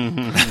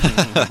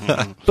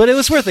 But it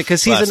was worth it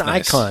because he's an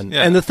icon.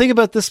 Yeah. And the thing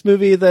about this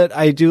movie that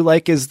I do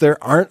like is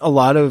there aren't a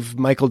lot of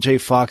Michael J.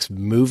 Fox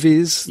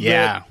movies.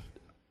 Yeah.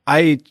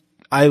 That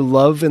I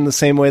love in the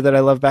same way that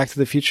I love Back to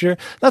the Future.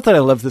 Not that I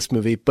love this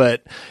movie,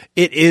 but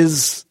it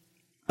is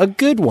a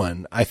good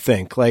one, I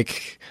think.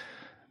 Like,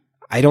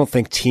 I don't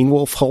think Teen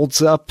Wolf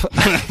holds up.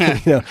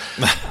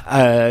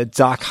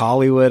 Doc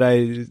Hollywood,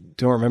 I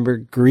don't remember.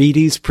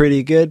 Greedy's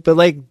pretty good, but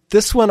like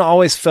this one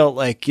always felt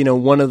like,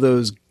 one of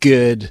those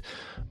good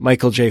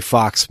Michael J.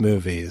 Fox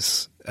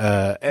movies.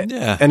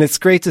 And it's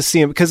great to see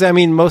him because, I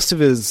mean, most of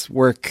his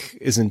work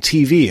is in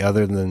TV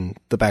other than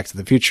the Back to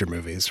the Future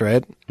movies,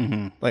 right?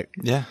 Mm-hmm. Like,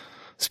 yeah.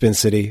 Spin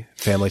City,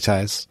 Family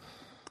Ties.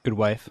 Good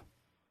Wife.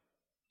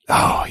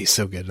 Oh, he's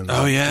so good in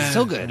that. Oh, yeah. He's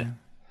so good.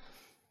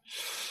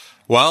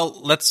 Well,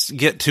 let's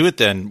get to it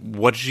then.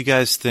 What did you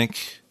guys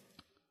think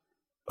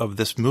of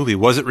this movie?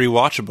 Was it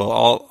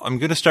rewatchable? I'm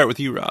going to start with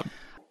you, Rob.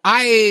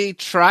 I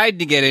tried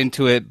to get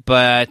into it,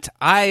 but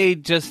I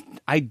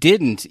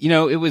didn't. You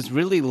know, it was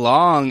really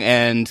long,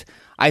 and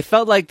I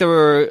felt like there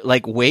were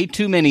like way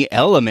too many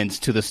elements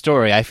to the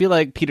story. I feel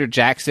like Peter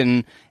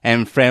Jackson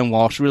and Fran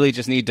Walsh really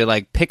just need to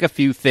like pick a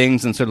few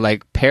things and sort of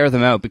like pair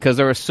them out, because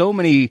there are so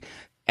many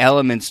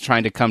elements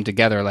trying to come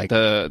together, like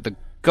the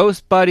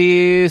ghost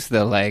buddies,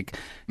 the like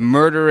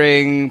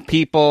murdering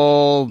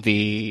people,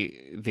 the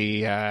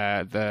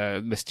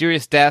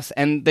mysterious deaths,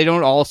 and they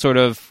don't all sort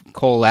of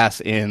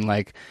coalesce in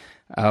like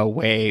a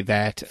way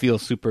that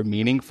feels super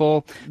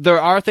meaningful.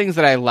 There are things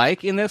that I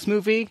like in this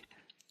movie.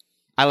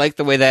 I like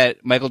the way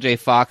that Michael J.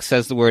 Fox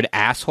says the word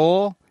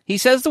asshole. He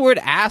says the word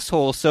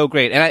asshole so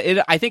great,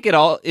 and I think it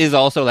all is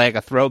also like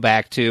a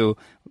throwback to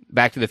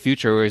Back to the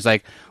Future, where he's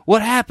like,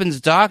 "What happens,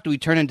 Doc? Do we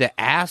turn into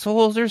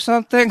assholes or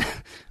something?"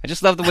 I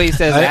just love the way he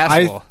says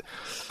asshole.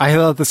 I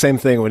thought the same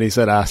thing when he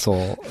said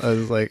asshole. I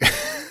was like,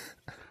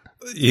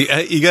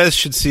 you guys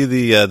should see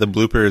the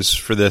bloopers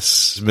for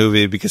this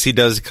movie, because he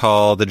does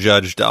call the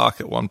judge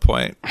Doc at one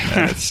point.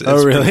 It's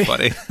oh, really?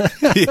 Pretty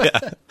funny.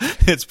 Yeah,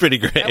 it's pretty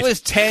great. That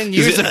was 10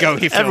 years ago.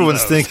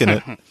 Everyone's thinking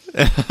it.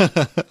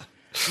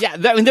 Yeah,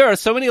 I mean, there are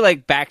so many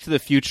like Back to the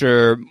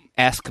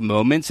Future-esque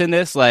moments in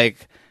this.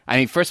 Like, I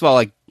mean, first of all,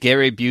 like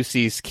Gary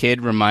Busey's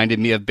kid reminded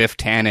me of Biff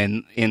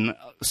Tannen in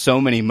so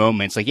many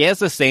moments. Like, he has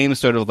the same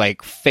sort of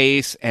like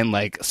face and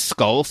like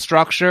skull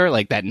structure,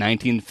 like that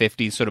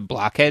 1950s sort of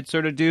blockhead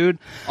sort of dude.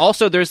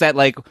 Also, there's that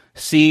like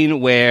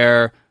scene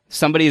where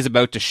somebody is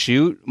about to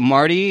shoot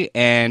Michael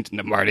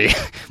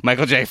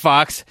J.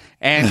 Fox,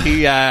 and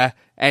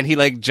he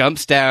like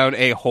jumps down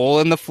a hole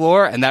in the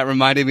floor, and that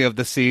reminded me of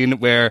the scene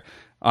where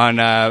on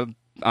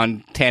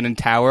Tannen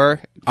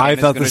Tower, I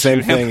thought the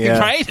same thing. Yeah,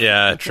 right?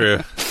 Yeah, true.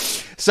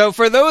 So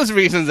for those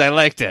reasons, I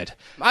liked it.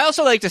 I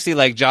also like to see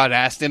like John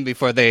Astin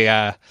before they,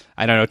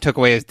 took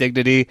away his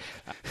dignity.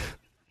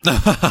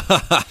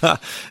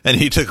 And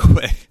he took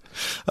away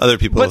other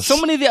people's But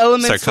so many of the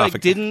elements like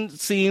didn't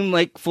seem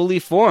like fully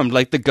formed.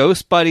 Like the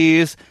ghost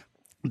buddies,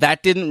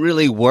 that didn't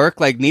really work.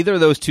 Like neither of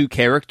those two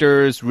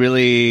characters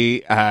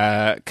really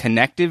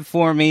connected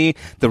for me.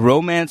 The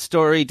romance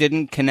story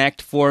didn't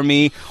connect for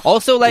me.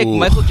 Also, like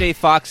Michael J.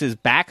 Fox's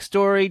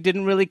backstory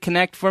didn't really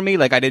connect for me.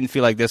 Like I didn't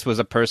feel like this was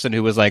a person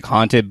who was like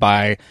haunted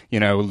by,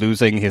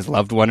 losing his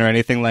loved one or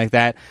anything like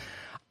that.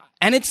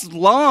 And it's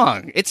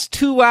long. It's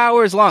 2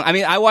 hours long. I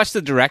mean, I watched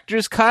the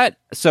director's cut,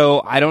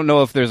 so I don't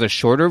know if there's a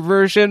shorter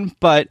version,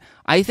 but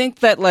I think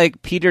that,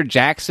 like, Peter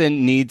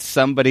Jackson needs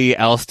somebody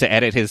else to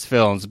edit his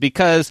films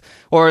to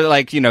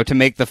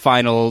make the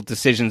final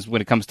decisions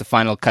when it comes to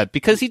Final Cut,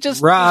 because he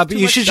just... Rob,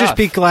 you should just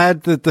be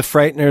glad that The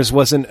Frighteners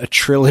wasn't a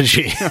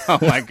trilogy. Oh,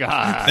 my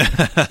God.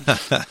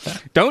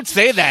 Don't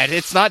say that.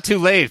 It's not too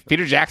late.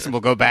 Peter Jackson will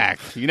go back.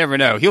 You never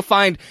know. He'll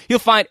find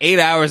 8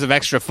 hours of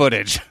extra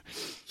footage.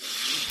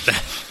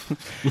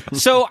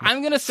 So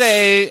I'm gonna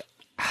say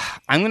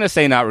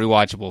not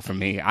rewatchable for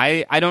me.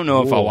 I don't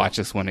know if I'll watch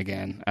this one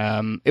again.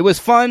 It was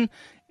fun.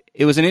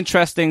 It was an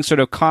interesting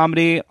sort of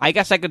comedy. I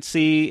guess I could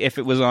see if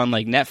it was on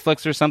like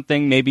Netflix or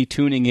something, maybe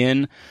tuning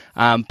in.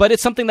 But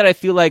it's something that I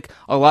feel like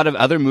a lot of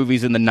other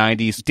movies in the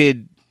 90s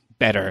did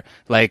better.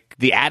 Like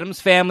the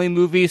Addams Family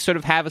movies sort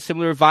of have a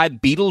similar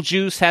vibe.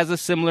 Beetlejuice has a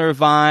similar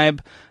vibe.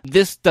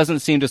 This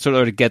doesn't seem to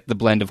sort of get the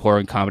blend of horror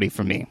and comedy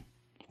for me.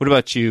 What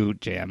about you,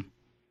 Jam?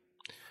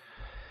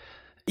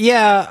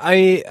 Yeah,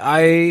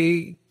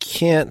 I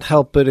can't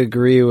help but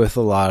agree with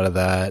a lot of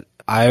that.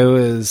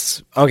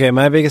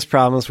 My biggest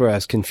problems were I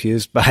was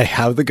confused by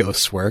how the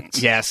ghosts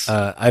worked. Yes.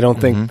 I don't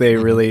think they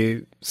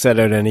really set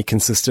out any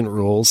consistent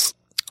rules.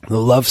 The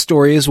love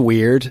story is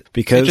weird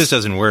because it just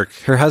doesn't work.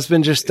 Her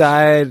husband just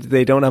died.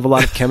 They don't have a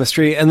lot of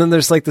chemistry. And then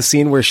there's like the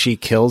scene where she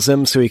kills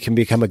him so he can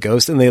become a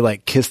ghost, and they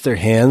like kiss their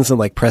hands and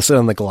like press it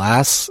on the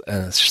glass.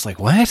 And it's just like,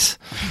 what?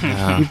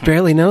 You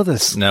barely know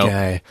this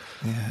guy.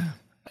 Yeah.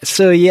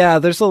 So yeah,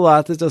 there's a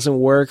lot that doesn't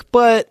work,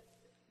 but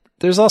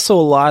there's also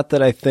a lot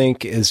that I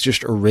think is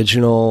just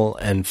original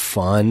and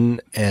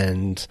fun.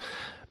 And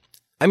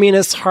I mean,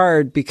 it's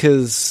hard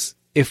because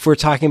if we're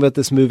talking about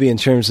this movie in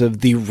terms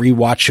of the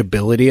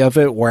rewatchability of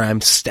it, where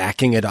I'm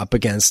stacking it up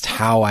against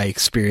how I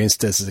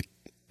experienced it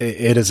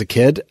as a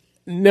kid,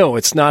 no,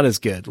 it's not as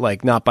good.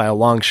 Like, not by a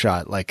long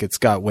shot. Like, it's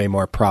got way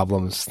more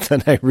problems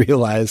than I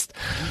realized.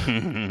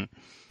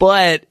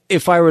 But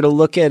if I were to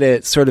look at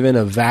it sort of in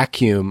a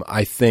vacuum,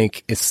 I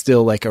think it's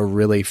still like a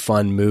really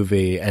fun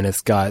movie, and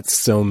it's got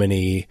so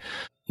many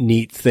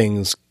neat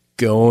things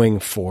going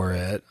for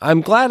it.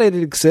 I'm glad it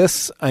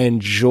exists. I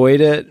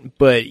enjoyed it,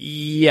 but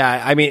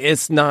yeah, I mean,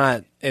 it's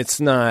not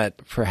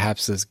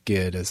perhaps as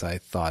good as I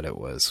thought it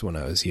was when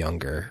I was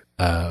younger.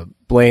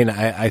 Blaine,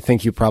 I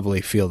think you probably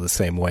feel the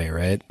same way,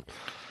 right?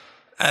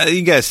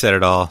 You guys said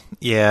it all.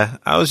 Yeah,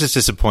 I was just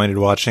disappointed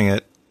watching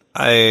it.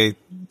 I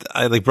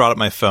like brought up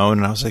my phone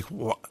and I was like,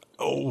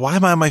 why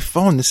am I on my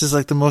phone? This is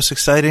like the most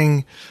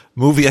exciting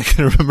movie I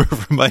can remember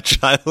from my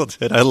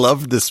childhood. I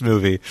loved this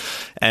movie.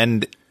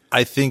 And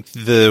I think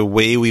the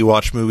way we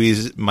watch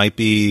movies might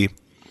be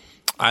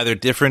either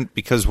different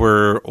because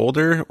we're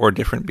older or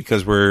different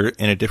because we're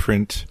in a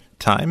different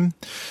time.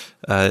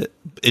 It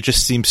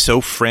just seems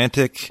so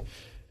frantic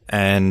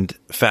and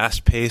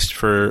fast-paced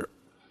to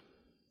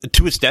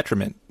its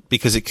detriment,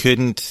 because it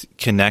couldn't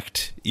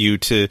connect you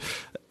to,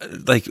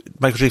 like,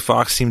 Michael J.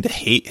 Fox seemed to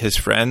hate his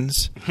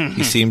friends.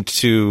 He seemed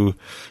to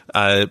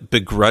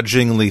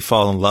begrudgingly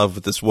fall in love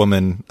with this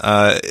woman.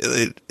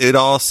 It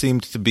all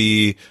seemed to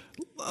be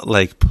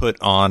like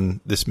put on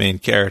this main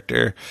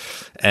character,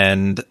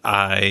 and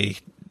I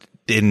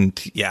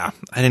didn't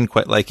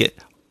quite like it.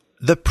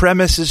 The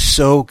premise is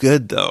so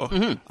good, though.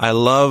 Mm-hmm. I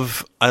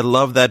love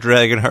that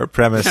Dragonheart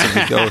premise of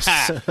the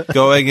ghosts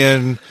going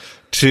in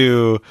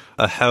to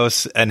a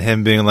house and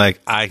him being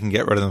like, I can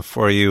get rid of them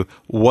for you.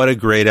 What a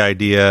great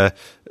idea.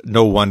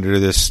 No wonder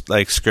this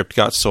like script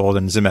got sold,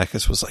 and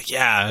Zemeckis was like,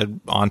 yeah,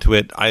 onto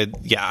it. I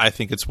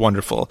think it's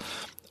wonderful.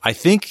 I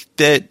think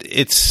that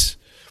it's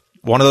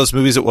one of those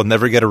movies that will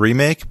never get a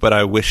remake, but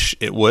I wish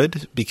it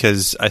would,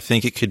 because I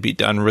think it could be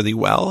done really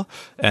well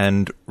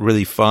and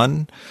really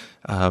fun.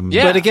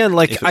 But again,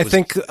 like, I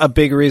think a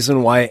big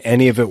reason why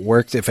any of it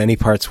worked, if any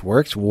parts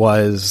worked,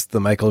 was the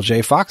Michael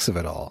J. Fox of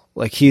it all.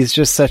 Like, he's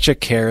just such a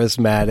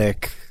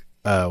charismatic,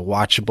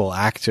 watchable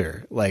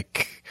actor.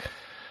 Like,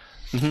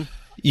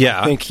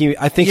 yeah, I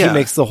think he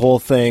makes the whole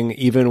thing,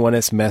 even when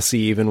it's messy,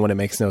 even when it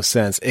makes no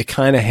sense, it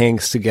kind of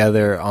hangs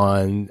together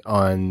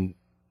on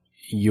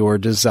your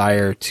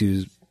desire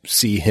to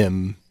see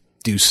him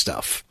do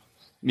stuff.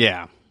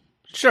 Yeah,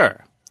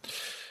 sure.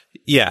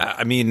 Yeah,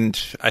 I mean,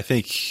 I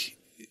think,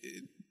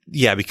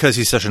 yeah, because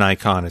he's such an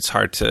icon, it's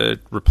hard to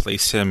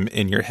replace him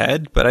in your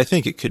head, but I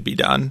think it could be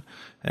done.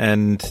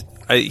 And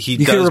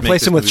you could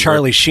replace him with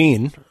Charlie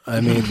Sheen.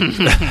 I mean,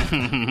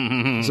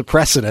 there's a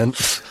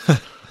precedent. And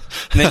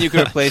then you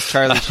could replace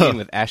Charlie Sheen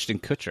with Ashton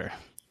Kutcher.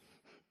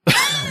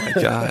 Oh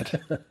my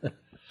God.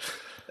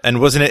 And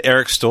wasn't it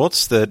Eric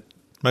Stoltz that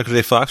Michael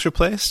J. Fox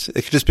replaced?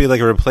 It could just be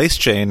like a replace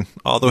chain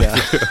all the way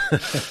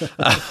through.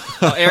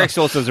 Well, Eric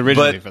Stoltz was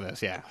originally for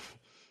this, yeah.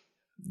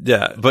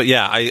 Yeah, but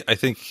yeah, I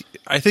think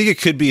it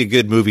could be a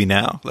good movie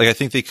now. Like, I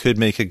think they could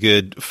make a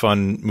good,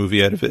 fun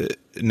movie out of it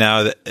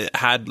now that it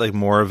had like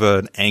more of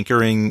an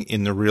anchoring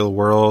in the real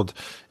world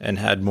and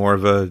had more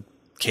of a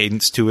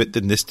cadence to it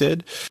than this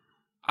did.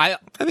 I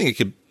think it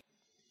could.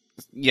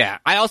 Yeah,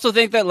 I also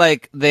think that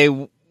like they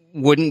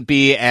wouldn't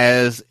be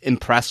as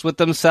impressed with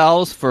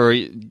themselves for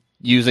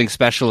using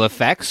special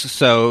effects,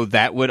 so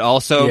that would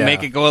also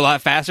make it go a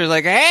lot faster.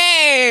 Like,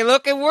 hey,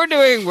 look at what we're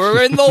doing.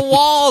 We're in the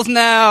walls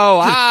now.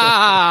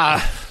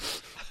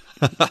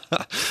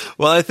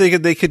 Well, I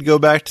think they could go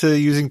back to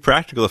using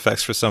practical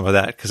effects for some of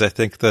that, because I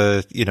think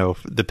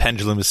the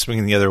pendulum is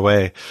swinging the other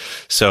way.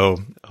 So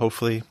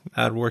hopefully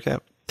that'd work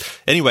out.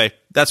 Anyway,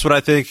 that's what I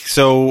think.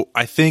 So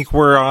I think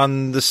we're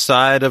on the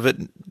side of it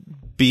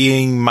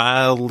being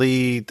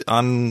mildly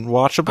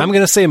unwatchable. I'm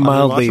going to say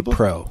mildly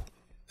pro.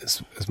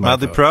 Is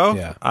mildly vote. Pro?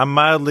 Yeah. I'm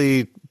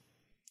mildly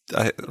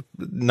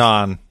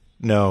no.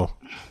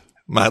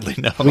 Mildly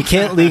no. We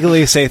can't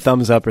legally say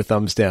thumbs up or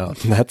thumbs down.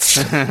 That's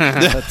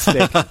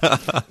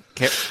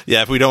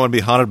yeah, if we don't want to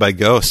be haunted by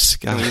ghosts.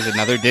 Can we use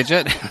another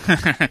digit?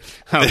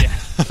 Oh, yeah.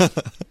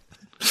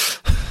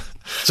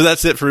 So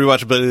that's it for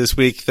Rewatchability this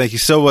week. Thank you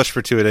so much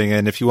for tuning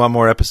in. If you want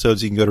more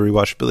episodes, you can go to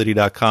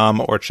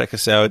rewatchability.com or check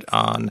us out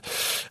on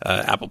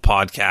Apple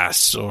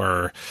Podcasts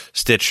or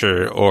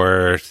Stitcher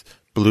or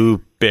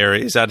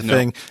Blueberry. Is that a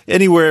thing?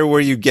 Anywhere where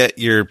you get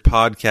your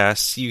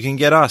podcasts, you can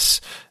get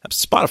us.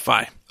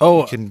 Spotify.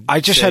 Oh, I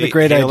just had a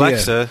great idea.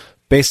 Alexa,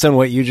 based on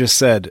what you just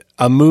said,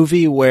 a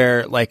movie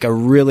where like a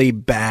really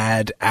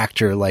bad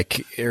actor,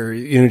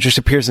 just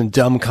appears in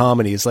dumb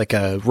comedies, like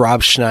a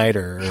Rob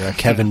Schneider or a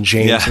Kevin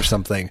James or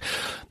something.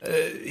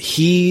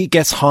 He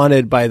gets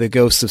haunted by the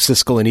ghosts of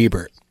Siskel and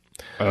Ebert.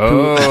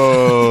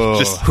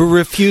 Who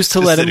refuse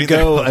to let him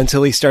go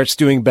until he starts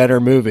doing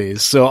better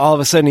movies. So all of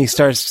a sudden he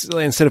starts,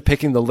 instead of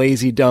picking the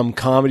lazy, dumb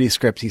comedy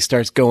script, he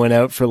starts going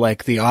out for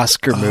like the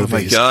Oscar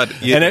movies. Oh my God.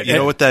 You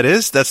know what that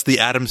is? That's the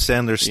Adam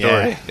Sandler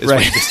story, is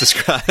what you just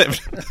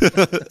described.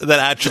 That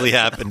actually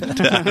happened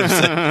to Adam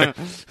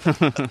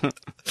Sandler.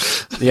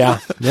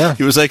 Yeah.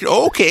 He was like,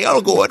 okay,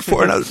 I'll go out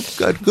for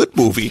a good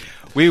movie.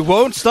 We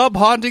won't stop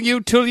haunting you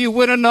till you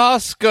win an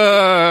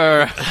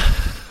Oscar.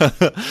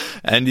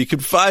 And you can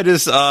find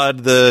us on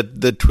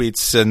the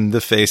tweets and the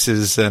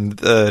faces and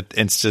the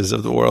instas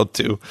of the world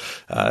too.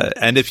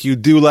 And if you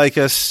do like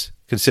us,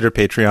 consider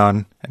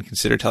Patreon and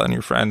consider telling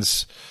your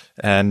friends.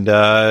 And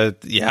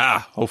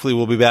hopefully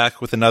we'll be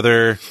back with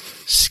another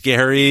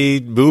scary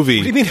movie.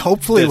 What do you mean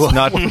hopefully? What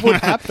would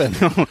happen?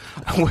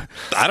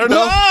 I don't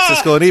know.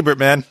 Siskel and Ebert,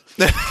 man.